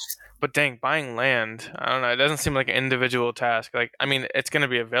other. But dang, buying land, I don't know. It doesn't seem like an individual task. Like, I mean, it's going to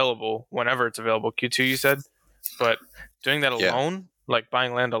be available whenever it's available. Q2, you said, but doing that alone, like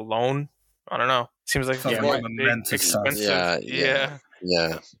buying land alone, I don't know. Seems like big, expensive.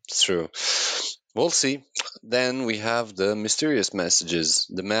 Yeah, it's true. We'll see. Then we have the mysterious messages.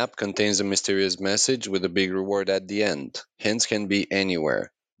 The map contains a mysterious message with a big reward at the end. Hints can be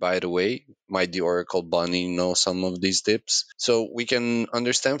anywhere. By the way, might the Oracle Bunny know some of these tips? So we can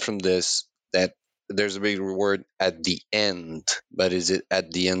understand from this that there's a big reward at the end. But is it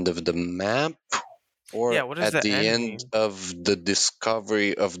at the end of the map? Or what does at the end mean? of the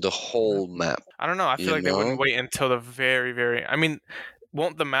discovery of the whole map? I don't know. I feel like they wouldn't wait until the very, very... I mean,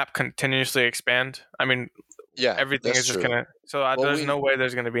 won't the map continuously expand? I mean, everything is just going to... So there's no way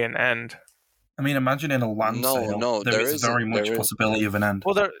there's going to be an end. I mean, imagine in a land sale, there is very much possibility of an end.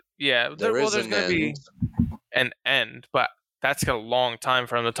 Well, there's going to be an end, but that's a long time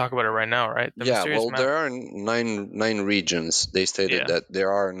for them to talk about it right now, right? There are nine regions. They stated that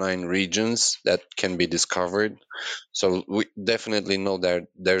there are 9 regions that can be discovered. So we definitely know that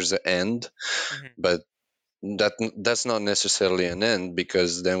there's an end, but that's not necessarily an end,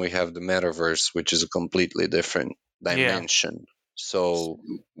 because then we have the metaverse, which is a completely different dimension. So,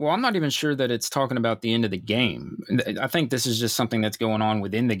 well, I'm not even sure that it's talking about the end of the game. I think this is just something that's going on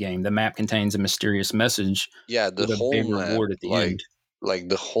within the game. The map contains a mysterious message. Yeah, the whole big map, reward at the end. Like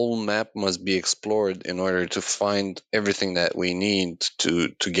the whole map must be explored in order to find everything that we need to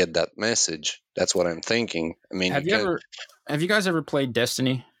get that message. That's what I'm thinking. I mean, have you guys ever played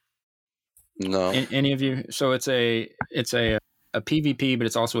Destiny? No. Any of you? So it's a PvP, but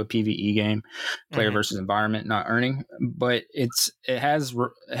it's also a PvE game, player versus environment, not earning. But it has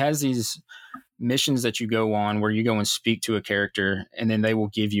these missions that you go on where you go and speak to a character, and then they will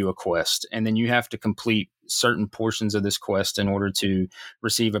give you a quest, and then you have to complete certain portions of this quest in order to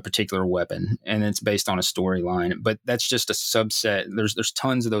receive a particular weapon, and it's based on a storyline. But that's just a subset. There's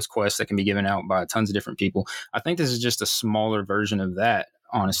tons of those quests that can be given out by tons of different people. I think this is just a smaller version of that.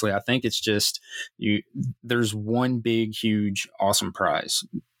 Honestly, I think it's just there's one big, huge, awesome prize,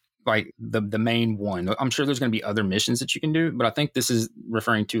 like the main one. I'm sure there's going to be other missions that you can do, but I think this is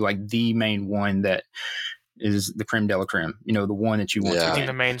referring to like the main one that is the creme de la creme. The one that you want to get.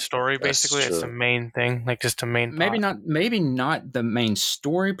 The main story, basically. It's the main thing, like just the main. Maybe not the main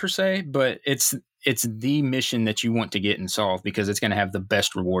story per se, but it's the mission that you want to get and solve, because it's going to have the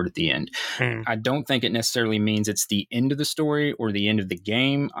best reward at the end. I don't think it necessarily means it's the end of the story or the end of the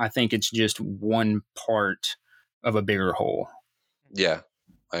game. I think it's just one part of a bigger whole. Yeah.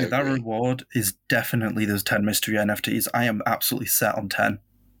 That reward is definitely those 10 mystery NFTs. I am absolutely set on 10.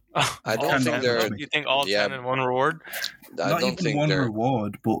 I don't think they're. You think all 10 in one reward? Not even one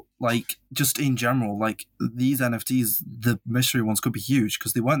reward, but like just in general, like these NFTs, the mystery ones could be huge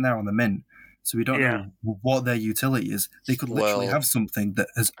because they weren't there on the mint, so we don't know what their utility is. They could literally have something that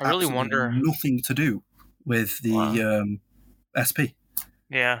has nothing to do with the SP.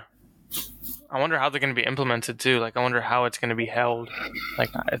 Yeah. I wonder how they're going to be implemented too. Like, I wonder how it's going to be held. Like,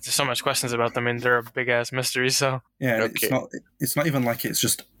 there's so much questions about them, and they're a big ass mystery. So it's not even like it's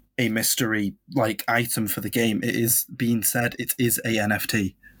just a mystery like item for the game. It is being said it is a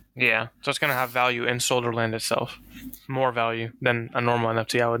NFT. Yeah, so it's going to have value in Solderland itself, more value than a normal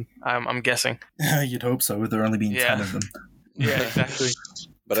NFT. I'm guessing. You'd hope so, with there only being 10 of them. Yeah, exactly.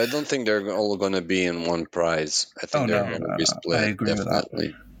 But I don't think they're all going to be in one prize. I think they're going to be split. I agree definitely.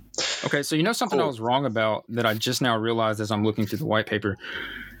 with that. Okay, so something I was wrong about that I just now realized as I'm looking through the white paper.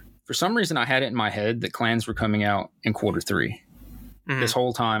 For some reason, I had it in my head that clans were coming out in quarter 3. Mm-hmm. This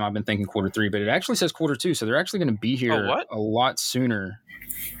whole time I've been thinking quarter 3, but it actually says quarter 2, so they're actually going to be here a lot sooner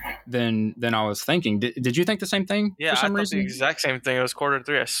than I was thinking. Did you think the same thing? Yeah, for some I thought reason? the exact same thing. It was quarter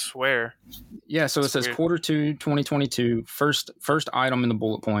 3, I swear. Yeah, so it says weird. Quarter 2, 2022, first item in the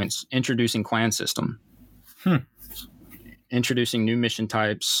bullet points, introducing clan system. Introducing new mission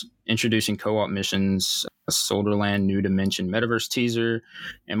types, introducing co-op missions, a Solderland New Dimension Metaverse teaser,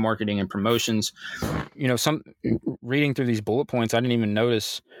 and marketing and promotions. Some reading through these bullet points, I didn't even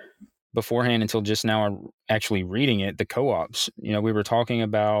notice beforehand until just now actually reading it, the co-ops. We were talking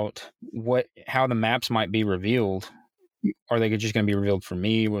about how the maps might be revealed. Are they just going to be revealed for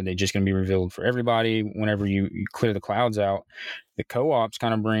me? Or are they just going to be revealed for everybody whenever you clear the clouds out? The co-ops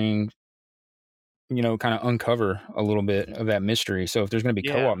kind of bring... kind of uncover a little bit of that mystery. So if there's going to be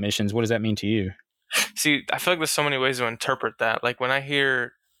co-op missions, what does that mean to you? See, I feel like there's so many ways to interpret that. Like when I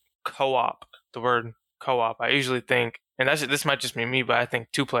hear co-op, the word co-op, I usually think, and this might just be me, but I think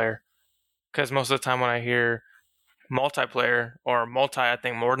 2-player. Because most of the time when I hear multiplayer or multi, I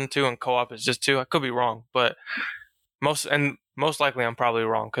think more than 2, and co-op is just 2. I could be wrong, but most likely I'm probably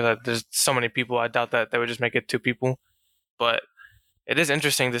wrong because there's so many people. I doubt that they would just make it 2 people, but it is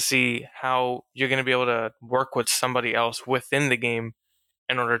interesting to see how you're going to be able to work with somebody else within the game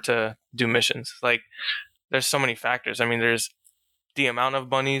in order to do missions. Like, there's so many factors. I mean, there's the amount of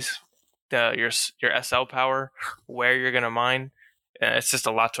bunnies, your SL power, where you're going to mine. It's just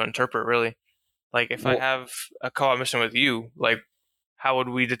a lot to interpret, really. Like, if I have a co-op mission with you, like, how would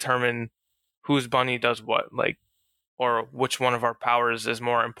we determine whose bunny does what? Like, or which one of our powers is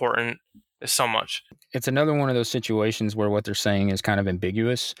more important? Is so much. It's another one of those situations where what they're saying is kind of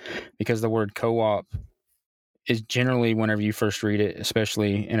ambiguous because the word co-op is generally, whenever you first read it,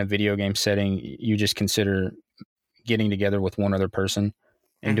 especially in a video game setting, you just consider getting together with one other person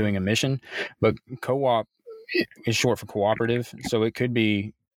and doing a mission. But co-op is short for cooperative, so it could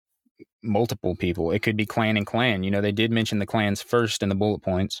be multiple people. It could be clan and clan. They did mention the clans first in the bullet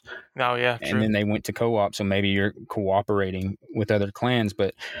points. Oh, yeah, true. And then they went to co-op, so maybe you're cooperating with other clans,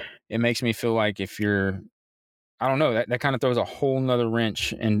 but it makes me feel like if you're, I don't know, that kind of throws a whole nother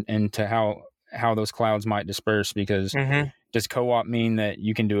wrench into how those clouds might disperse because does co-op mean that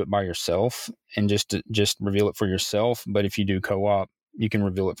you can do it by yourself and just reveal it for yourself? But if you do co-op, you can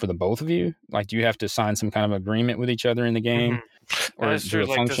reveal it for the both of you? Like, do you have to sign some kind of agreement with each other in the game? Or that's true.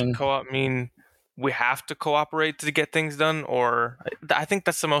 Like, does co-op mean we have to cooperate to get things done? Or I think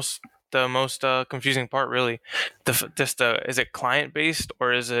that's the most confusing part, really. Is it client based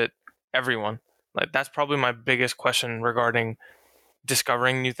or is it everyone? Like, that's probably my biggest question regarding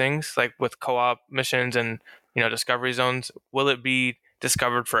discovering new things, like with co-op missions and discovery zones. Will it be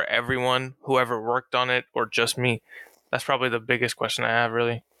discovered for everyone, whoever worked on it, or just me? That's probably the biggest question I have,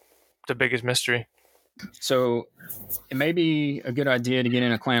 really. The biggest mystery. So it may be a good idea to get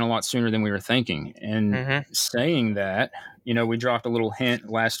in a clan a lot sooner than we were thinking. And saying that, we dropped a little hint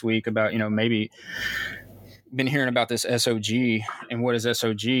last week about, maybe been hearing about this SOG. And what is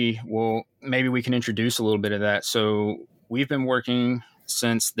SOG? Well, maybe we can introduce a little bit of that. So we've been working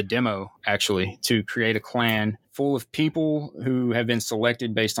since the demo, actually, to create a clan full of people who have been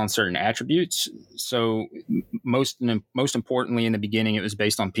selected based on certain attributes. So most importantly, in the beginning, it was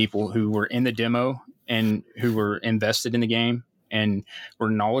based on people who were in the demo and who were invested in the game and were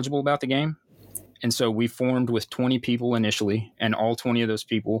knowledgeable about the game. And so we formed with 20 people initially, and all 20 of those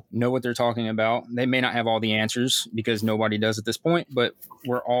people know what they're talking about. They may not have all the answers because nobody does at this point, but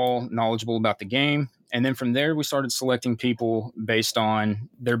we're all knowledgeable about the game. And then from there, we started selecting people based on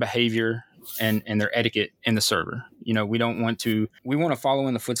their behavior and their etiquette in the server. You know, we want to follow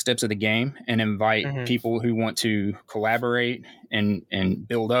in the footsteps of the game and invite people who want to collaborate and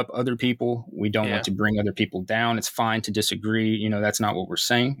build up other people. We don't want to bring other people down. It's fine to disagree. You know, that's not what we're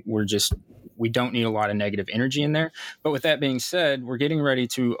saying. We don't need a lot of negative energy in there. But with that being said, we're getting ready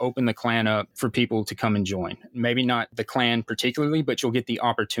to open the clan up for people to come and join. Maybe not the clan particularly, but you'll get the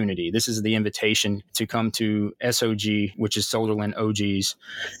opportunity. This is the invitation to come to SOG, which is Solderland OGs,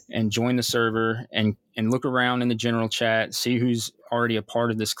 and join the server and look around in the general chat, see who's already a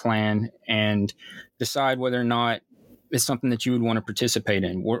part of this clan, and decide whether or not it's something that you would want to participate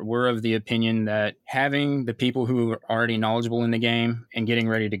in. We're of the opinion that having the people who are already knowledgeable in the game and getting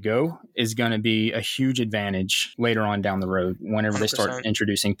ready to go is going to be a huge advantage later on down the road whenever 100%. They start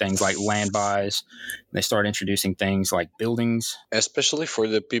introducing things like land buys, they start introducing things like buildings. Especially for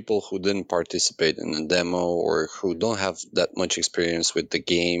the people who didn't participate in the demo or who don't have that much experience with the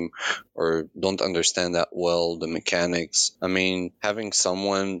game or don't understand that well the mechanics. I mean, having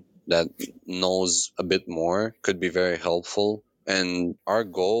someone that knows a bit more could be very helpful. And our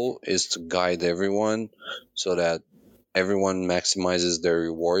goal is to guide everyone so that everyone maximizes their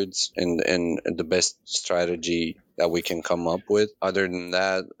rewards and the best strategy that we can come up with. Other than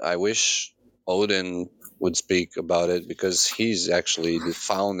that, I wish Odin would speak about it because he's actually the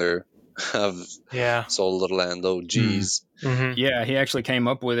founder of Solderland OGs. Mm-hmm. Yeah, he actually came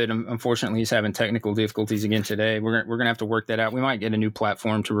up with it. Unfortunately, he's having technical difficulties again today. We're gonna have to work that out. We might get a new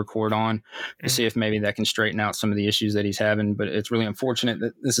platform to record on to see if maybe that can straighten out some of the issues that he's having. But it's really unfortunate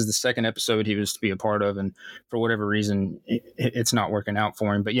that this is the second episode he was to be a part of, and for whatever reason, it's not working out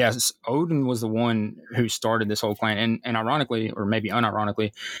for him. But yes, Odin was the one who started this whole clan, and ironically, or maybe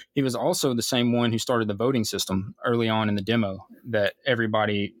unironically, he was also the same one who started the voting system early on in the demo that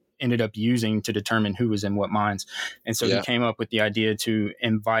everybody ended up using to determine who was in what mines. And so he came up with the idea to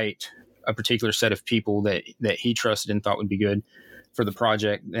invite a particular set of people that he trusted and thought would be good for the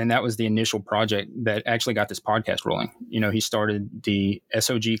project. And that was the initial project that actually got this podcast rolling. You know, he started the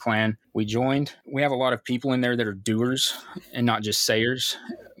SOG clan. We joined. We have a lot of people in there that are doers and not just sayers.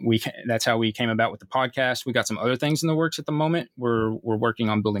 That's how we came about with the podcast. We got some other things in the works at the moment. We're working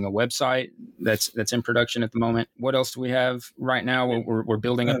on building a website that's in production at the moment. What else do we have right now? We're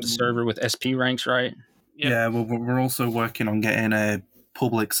building up the server with SP ranks, right? Yeah, we're also working on getting a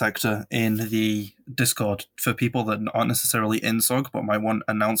public sector in the Discord for people that aren't necessarily in SOG but might want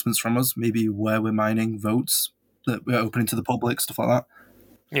announcements from us, maybe where we're mining, votes that we're opening to the public, stuff like that.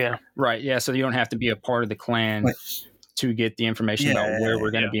 Yeah. Right. Yeah. So you don't have to be a part of the clan to get the information about where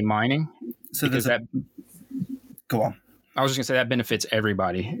we're going to be mining. So go on. I was just going to say that benefits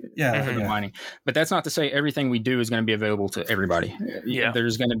everybody for the mining. But that's not to say everything we do is going to be available to everybody. Yeah.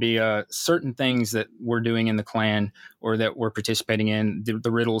 There's going to be certain things that we're doing in the clan or that we're participating in. The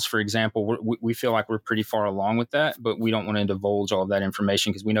riddles, for example, we feel like we're pretty far along with that, but we don't want to divulge all of that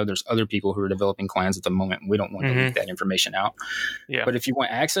information because we know there's other people who are developing clans at the moment. We don't want to leak that information out. Yeah. But if you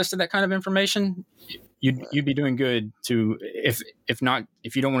want access to that kind of information, you'd be doing good to, if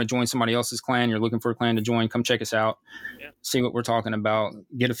you don't want to join somebody else's clan, you're looking for a clan to join, come check us out, see what we're talking about,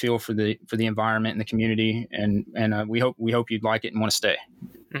 get a feel for the environment and the community. And we hope you'd like it and want to stay.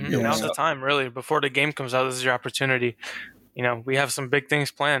 Mm-hmm. Now's the time, really, before the game comes out. This is your opportunity. You know, we have some big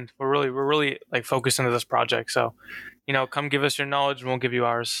things planned. We're really like focused into this project. So, you know, come give us your knowledge and we'll give you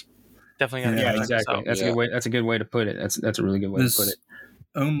ours. Definitely. Exactly. That's a good way. That's a good way to put it. That's a really good way to put it.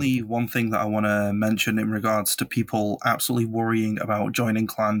 Only one thing that I want to mention in regards to people absolutely worrying about joining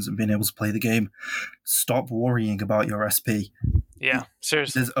clans and being able to play the game. Stop worrying about your SP. Yeah,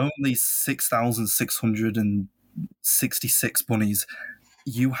 seriously. There's only 6,666 bunnies.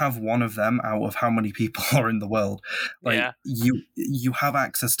 You have one of them out of how many people are in the world. You have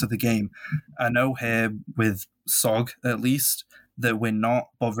access to the game. I know here with SOG, at least, that we're not,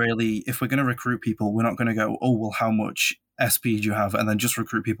 but really, if we're going to recruit people, we're not going to go, oh, well, how much SP do you have, and then just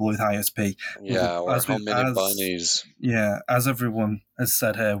recruit people with high SP. Yeah, or how many bunnies. Yeah, as everyone has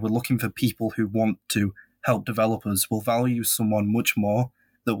said here, we're looking for people who want to help developers. We'll value someone much more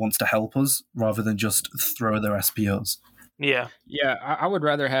that wants to help us rather than just throw their SPOs. Yeah. I would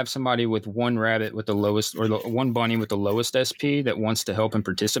rather have somebody with one rabbit with the lowest, or one bunny with the lowest SP that wants to help and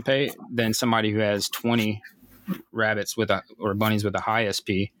participate than somebody who has 20 rabbits or bunnies with a high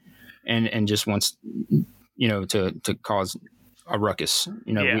SP and just wants, you know, to cause a ruckus.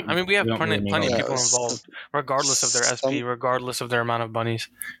 You know, we have plenty of people involved, regardless of their SP, regardless of their amount of bunnies.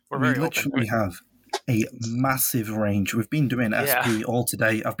 We literally have a massive range. We've been doing SP all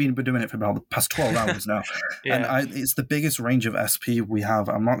today. I've been doing it for about the past 12 hours now. And it's the biggest range of SP we have.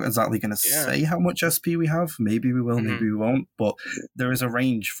 I'm not exactly going to say how much SP we have. Maybe we will, maybe we won't. But there is a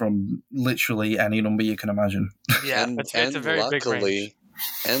range from literally any number you can imagine. Yeah, it's a very big range.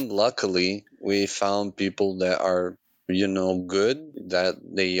 And luckily, we found people that are, good, that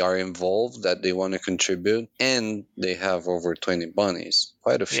they are involved, that they want to contribute, and they have over 20 bunnies.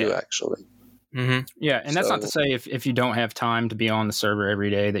 Quite a few, actually. Mm-hmm. Yeah, and that's not to say if you don't have time to be on the server every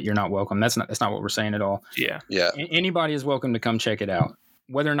day that you're not welcome. That's not what we're saying at all. Yeah. Anybody is welcome to come check it out.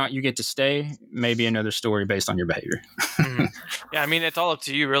 Whether or not you get to stay may be another story based on your behavior. Mm-hmm. Yeah, I mean, it's all up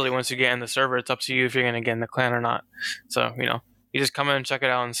to you, really. Once you get in the server, it's up to you if you're going to get in the clan or not. So, you just come in and check it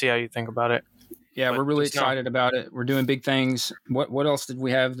out and see how you think about it. Yeah, we're really excited about it. We're doing big things. What else did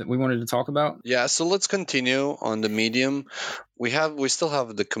we have that we wanted to talk about? Yeah, so let's continue on the medium. We still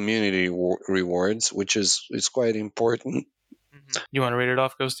have the community rewards, which is quite important. You want to read it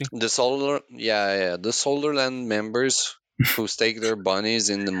off, Ghosty? The Solderland members who stake their bunnies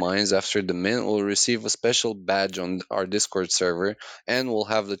in the mines after the mint will receive a special badge on our Discord server and will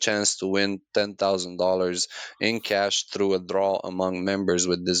have the chance to win $10,000 in cash through a draw among members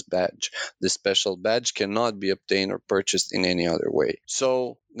with this badge. This special badge cannot be obtained or purchased in any other way.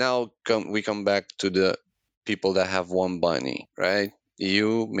 So now we come back to the people that have one bunny, right?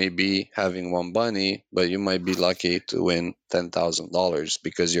 You may be having one bunny, but you might be lucky to win $10,000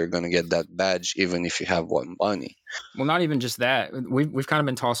 because you're going to get that badge even if you have one bunny. Well, not even just that. We've kind of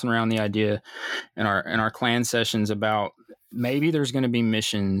been tossing around the idea in our clan sessions about maybe there's going to be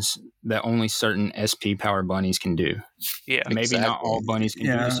missions that only certain SP power bunnies can do. Yeah, maybe not all bunnies can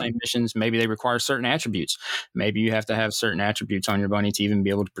do the same missions. Maybe they require certain attributes. Maybe you have to have certain attributes on your bunny to even be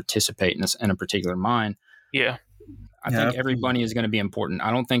able to participate in a particular mine. Yeah. I think every bunny is going to be important. I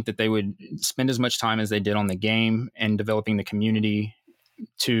don't think that they would spend as much time as they did on the game and developing the community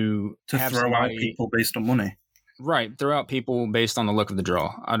to have throw out people based on money. Right, throw out people based on the look of the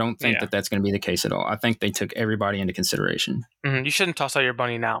draw. I don't think that that's going to be the case at all. I think they took everybody into consideration. Mm-hmm. You shouldn't toss out your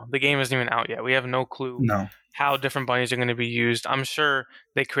bunny now. The game isn't even out yet. We have no clue how different bunnies are going to be used. I'm sure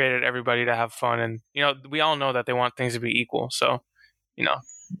they created everybody to have fun, and we all know that they want things to be equal. So,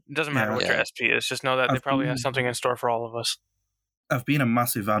 it doesn't matter what your SP is. Just know that they probably have something in store for all of us. I've been a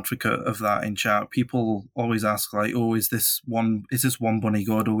massive advocate of that in chat. People always ask, like, "Oh, is this one bunny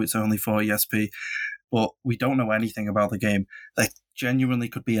good? Oh, it's only 40 SP." But we don't know anything about the game. There genuinely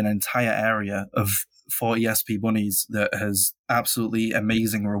could be an entire area of 40 SP bunnies that has absolutely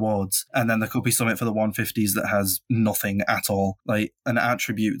amazing rewards. And then there could be something for the 150s that has nothing at all. And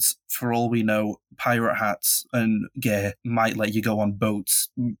attributes, for all we know, pirate hats and gear might let you go on boats.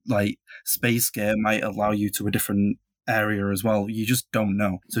 Space gear might allow you to a different area as well. You just don't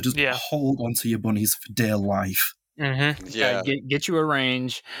know. So just hold on to your bunnies for dear life. Mm-hmm. Yeah, get you a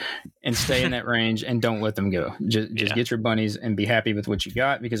range and stay in that range and don't let them go. Just get your bunnies and be happy with what you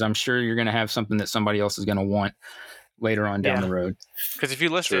got, because I'm sure you're going to have something that somebody else is going to want later on down the road. Because if you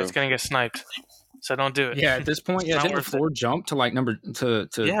list it, it's going to get sniped. So don't do it. Yeah, at this point, didn't the floor jump to like to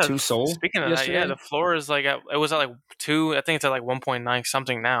 2 soul? Speaking of that, the floor is it was at 2. I think it's at 1.9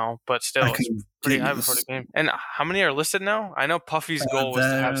 something now, but still it's pretty high before the game. And how many are listed now? I know Puffy's goal was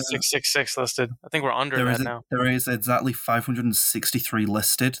to have 666 listed. I think we're under that now. There is exactly 563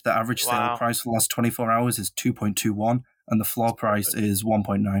 listed. The average sale price for the last 24 hours is 2.21, and the floor price is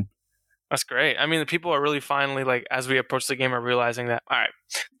 1.9. That's great. I mean, the people are really finally, as we approach the game, are realizing that, all right,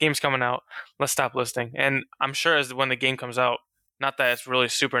 game's coming out, let's stop listing. And I'm sure when the game comes out, not that it's really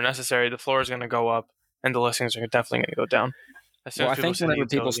super necessary, the floor is going to go up and the listings are definitely going to go down. Well, I think whenever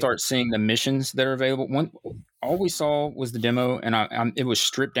people start seeing the missions that are available, all we saw was the demo, and it was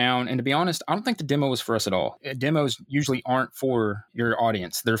stripped down. And to be honest, I don't think the demo was for us at all. Demos usually aren't for your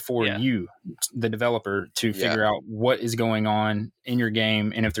audience; they're for you, the developer, to figure out what is going on in your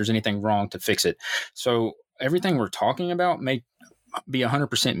game and if there's anything wrong to fix it. So everything we're talking about may be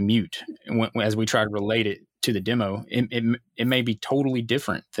 100% mute as we try to relate it to the demo. It may be totally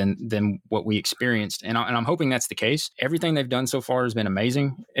different than what we experienced, and I'm hoping that's the case. Everything they've done so far has been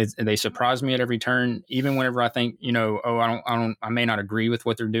amazing. They surprise me at every turn, even whenever I think I may not agree with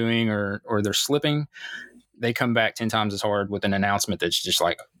what they're doing or they're slipping. They come back 10 times as hard with an announcement that's just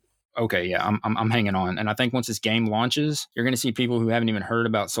like, okay, yeah, I'm hanging on. And I think once this game launches, you're going to see people who haven't even heard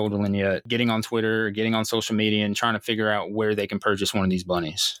about Solderland yet getting on Twitter, getting on social media, and trying to figure out where they can purchase one of these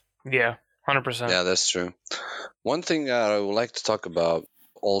bunnies. Yeah, 100%. Yeah, that's true. One thing that I would like to talk about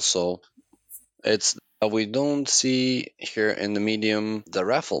also, it's we don't see here in the medium the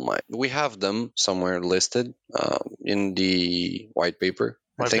raffle mine. We have them somewhere listed in the white paper,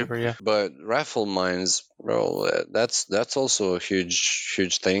 white paper, yeah. But raffle mines, bro, that's also a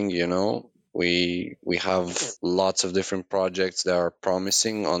huge thing. We have lots of different projects that are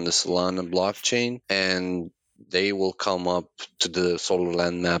promising on the Solana blockchain, and they will come up to the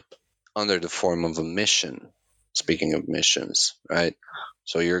Solderland map under the form of a mission. Speaking of missions, right?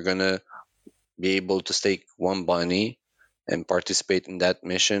 So you're gonna be able to stake one bunny and participate in that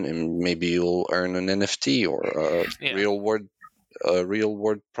mission, and maybe you'll earn an NFT or a real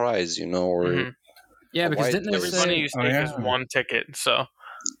world prize, or yeah, because didn't they every say bunny you stake is one ticket? So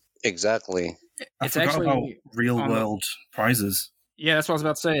exactly. I forgot about real world prizes. Yeah, that's what I was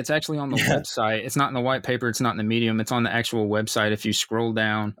about to say. It's actually on the website. It's not in the white paper. It's not in the Medium. It's on the actual website. If you scroll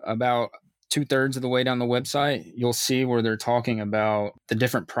down about 2/3 of the way down the website, you'll see where they're talking about the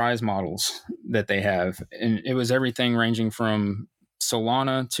different prize models that they have. And it was everything ranging from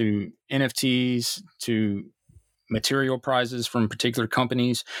Solana to NFTs to material prizes from particular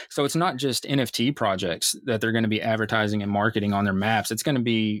companies. So it's not just NFT projects that they're going to be advertising and marketing on their maps. It's going to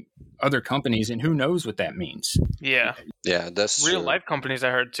be other companies, and who knows what that means. Yeah, that's real true. life companies.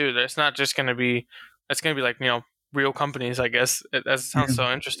 I heard too. It's not just going to be. It's going to be like real companies. I guess that sounds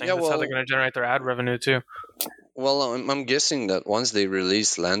so interesting. That's how they're going to generate their ad revenue too. Well, I'm guessing that once they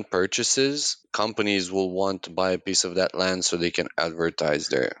release land purchases, companies will want to buy a piece of that land so they can advertise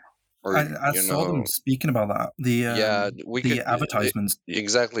there. I saw them speaking about that. The advertisements.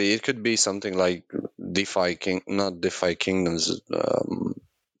 Exactly. It could be something like not DeFi Kingdoms,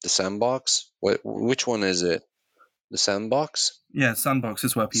 the Sandbox. Which one is it? The Sandbox? Yeah, Sandbox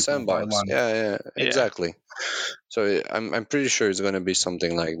is where people buy land. Yeah, exactly. So I'm pretty sure it's going to be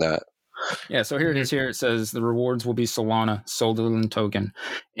something like that. Yeah, so here it is. Here it says the rewards will be Solana, Solderland token,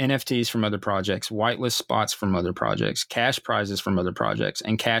 NFTs from other projects, whitelist spots from other projects, cash prizes from other projects,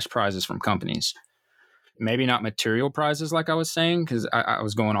 and cash prizes from companies. Maybe not material prizes like I was saying, because I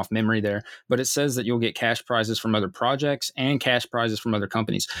was going off memory there, but it says that you'll get cash prizes from other projects and cash prizes from other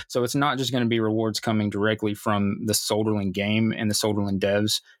companies. So it's not just going to be rewards coming directly from the Solderland game and the Solderland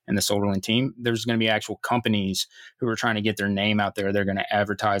devs and the Solderland team. There's going to be actual companies who are trying to get their name out there. They're going to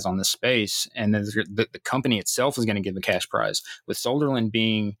advertise on the space, and then the company itself is going to give a cash prize. With Solderland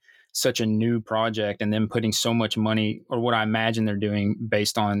being such a new project and them putting so much money, or what I imagine they're doing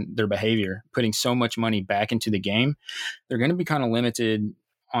based on their behavior, putting so much money back into the game, they're going to be kind of limited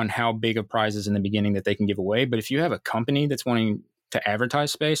on how big of prizes in the beginning that they can give away. But if you have a company that's wanting to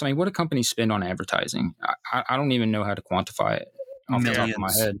advertise space, I mean, what do companies spend on advertising? I don't even know how to quantify it off the top of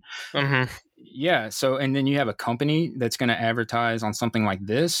my head. Mm-hmm. Yeah. So, and then you have a company that's going to advertise on something like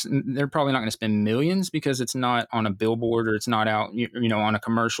this. They're probably not going to spend millions because it's not on a billboard or it's not out, on a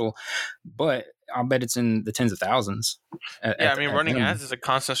commercial, but I'll bet it's in the tens of thousands. Running ads is a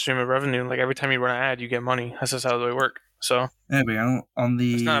constant stream of revenue. Like every time you run an ad, you get money. That's just how they work. So there we go. On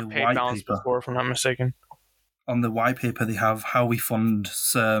the it's not a paid balance before, if I'm not mistaken. On the white paper, they have how we fund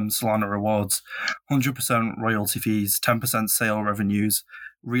Solana rewards, 100% royalty fees, 10% sale revenues,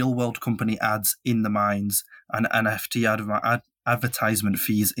 real-world company ads in the mines, and NFT advertisement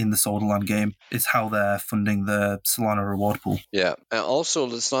fees in the Solderland game is how they're funding the Solana reward pool. Yeah, and also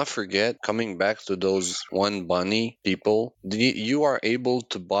let's not forget, coming back to those one bunny people, you are able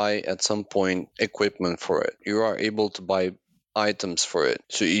to buy at some point equipment for it. You are able to buy items for it,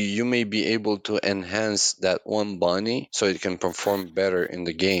 so you may be able to enhance that one bunny so it can perform better in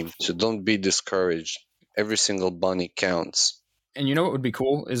the game. So don't be discouraged. Every single bunny counts. And you know what would be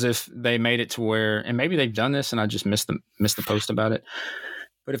cool is if they made it to where, and maybe they've done this and I just missed the post about it,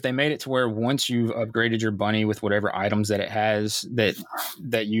 but if they made it to where once you've upgraded your bunny with whatever items that it has,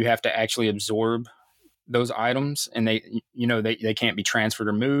 that you have to actually absorb those items, and they can't be transferred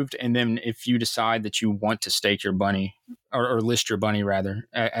or moved. And then if you decide that you want to stake your bunny or list your bunny rather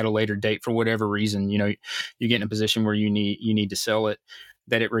at a later date for whatever reason, you get in a position where you need to sell it,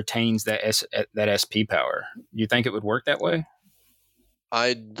 that it retains that SP power. You think it would work that way?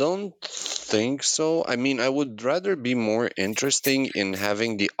 I don't think so. I mean, I would rather be more interesting in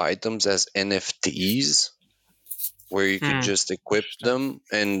having the items as NFTs, where you could just equip them,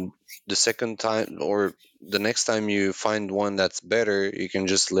 and the second time or the next time you find one that's better, you can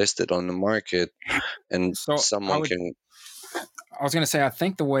just list it on the market, and someone can. I was going to say, I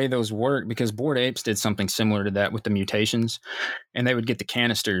think the way those work, because Bored Apes did something similar to that with the mutations, and they would get the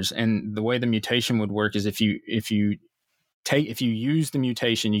canisters, and the way the mutation would work is if you use the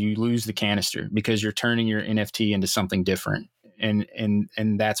mutation, you lose the canister because you're turning your NFT into something different,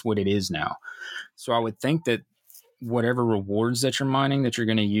 and that's what it is now. So I would think that whatever rewards that you're mining that you're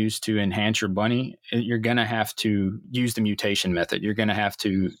going to use to enhance your bunny, you're going to have to use the mutation method. You're going to have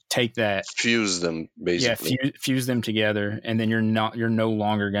to take that, fuse them, basically. Yeah, fuse them together, and then you're no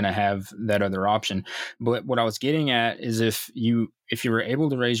longer going to have that other option. But what I was getting at is if you were able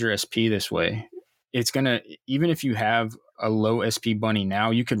to raise your SP this way, it's going to, even if you have a low SP bunny now,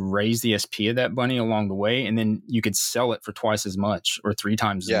 you could raise the SP of that bunny along the way, and then you could sell it for twice as much or 3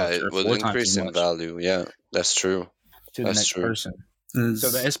 times as much. Yeah, it will increase in value. Yeah, that's true. To the next person. So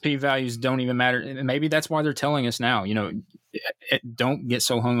the SP values don't even matter. Maybe that's why they're telling us now, don't get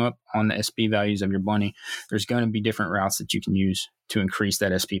so hung up on the SP values of your bunny. There's going to be different routes that you can use to increase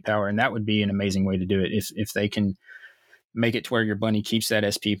that SP power. And that would be an amazing way to do it. If they can make it to where your bunny keeps that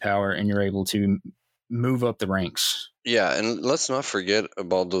SP power and you're able to move up the ranks. Yeah, and let's not forget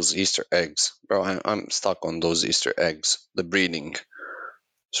about those Easter eggs. Bro, I'm stuck on those Easter eggs, the breeding.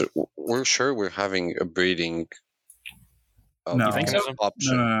 So we're sure we're having a breeding no, you think so?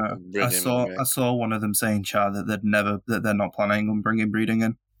 option. No. I saw one of them saying, Chad, that they're not planning on bringing breeding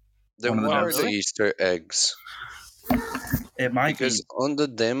in. There were the Easter eggs. It might because on the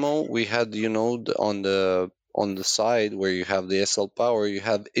demo we had, on the side where you have the SL power, you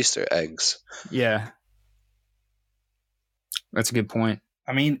have Easter eggs. Yeah. That's a good point.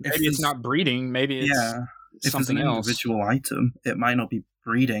 I mean, maybe it's not breeding. Maybe it's something if it's an else. Individual item, it might not be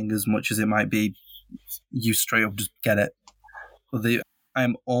breeding as much as it might be you straight up just get it. But I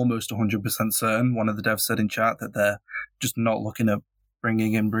am almost 100% certain, one of the devs said in chat, that they're just not looking at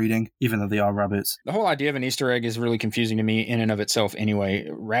bringing in breeding, even though they are rabbits. The whole idea of an Easter egg is really confusing to me in and of itself anyway.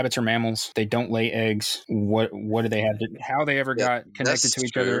 Rabbits are mammals. They don't lay eggs. What do they have how they ever got connected to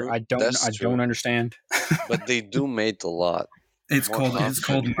each other? I don't understand. But they do mate a lot. It's called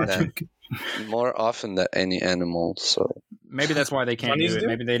magic. More often than any animal, so maybe that's why they can't do it.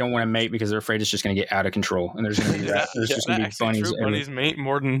 Maybe they don't want to mate because they're afraid it's just going to get out of control, and there's going to be just going to be bunnies. True. Bunnies mate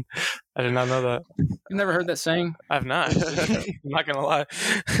more than I did not know that. You've never heard that saying? I've not. I'm not going to lie.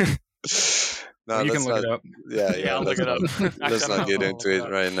 No, well, you can look it up. Yeah, I'll look it up. Let's not get into it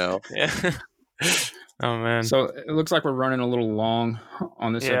right now. Yeah. Oh man. So it looks like we're running a little long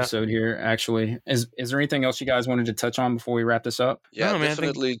on this episode here. Actually, is there anything else you guys wanted to touch on before we wrap this up? Yeah,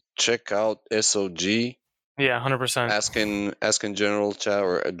 definitely check out SOG. Yeah, 100%. Asking general chat,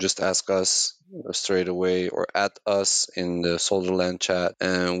 or just ask us straight away, or at us in the Solderland chat,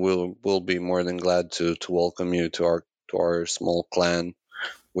 and we'll be more than glad to welcome you to our small clan,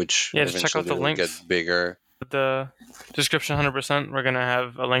 which just check out the links. Get bigger. The description 100%. We're going to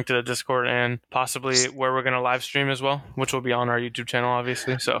have a link to the Discord and possibly where we're going to live stream as well, which will be on our YouTube channel,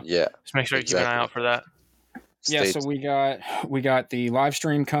 obviously. So just make sure you keep an eye out for that. So we got the live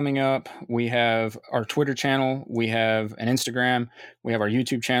stream coming up. We have our Twitter channel. We have an Instagram. We have our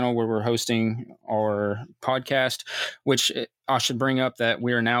YouTube channel where we're hosting our podcast, which I should bring up that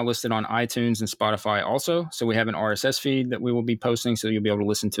we are now listed on iTunes and Spotify also. So we have an RSS feed that we will be posting, so you'll be able to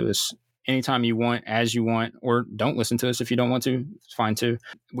listen to us anytime you want, as you want, or don't listen to us if you don't want to. It's fine too.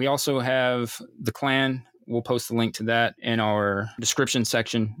 We also have the clan. We'll post the link to that in our description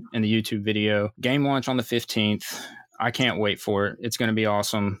section in the YouTube video. Game launch on the 15th. I can't wait for it. It's going to be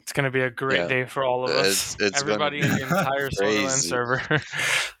awesome. It's going to be a great day for all of us. It's everybody in the entire Solderland server.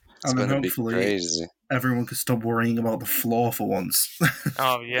 It's going to be crazy. Everyone can stop worrying about the floor for once.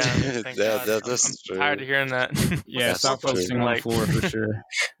 Oh, yeah. Thank God. I'm tired of hearing that. Stop focusing on the floor for sure.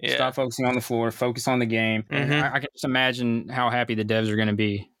 Stop focusing on the floor. Focus on the game. Mm-hmm. I can just imagine how happy the devs are going to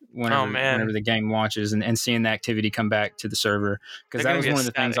be whenever the game launches and seeing the activity come back to the server. Because that was one of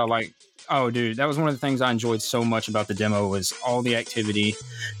the things I like. Oh, dude, that was one of the things I enjoyed so much about the demo was all the activity,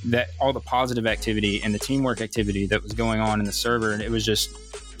 all the positive activity and the teamwork activity that was going on in the server. And it was just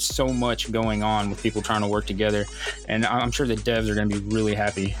so much going on with people trying to work together. And I'm sure the devs are going to be really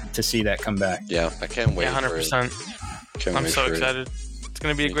happy to see that come back. Yeah, I can't wait. 100%. I'm so excited. It's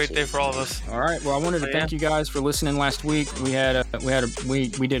going to be a great day for all of us. All right. Well, I wanted to thank you guys for listening last week. We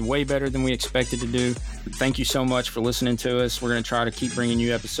did way better than we expected to do. Thank you so much for listening to us. We're going to try to keep bringing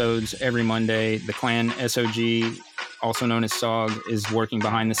you episodes every Monday. The clan SOG, also known as SOG, is working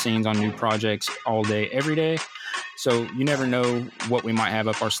behind the scenes on new projects all day, every day. So you never know what we might have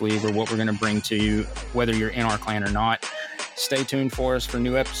up our sleeve or what we're going to bring to you, whether you're in our clan or not. Stay tuned for us for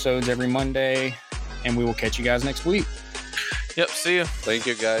new episodes every Monday, and we will catch you guys next week. Yep, see you. Thank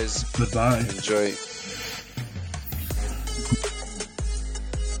you, guys. Goodbye. Enjoy.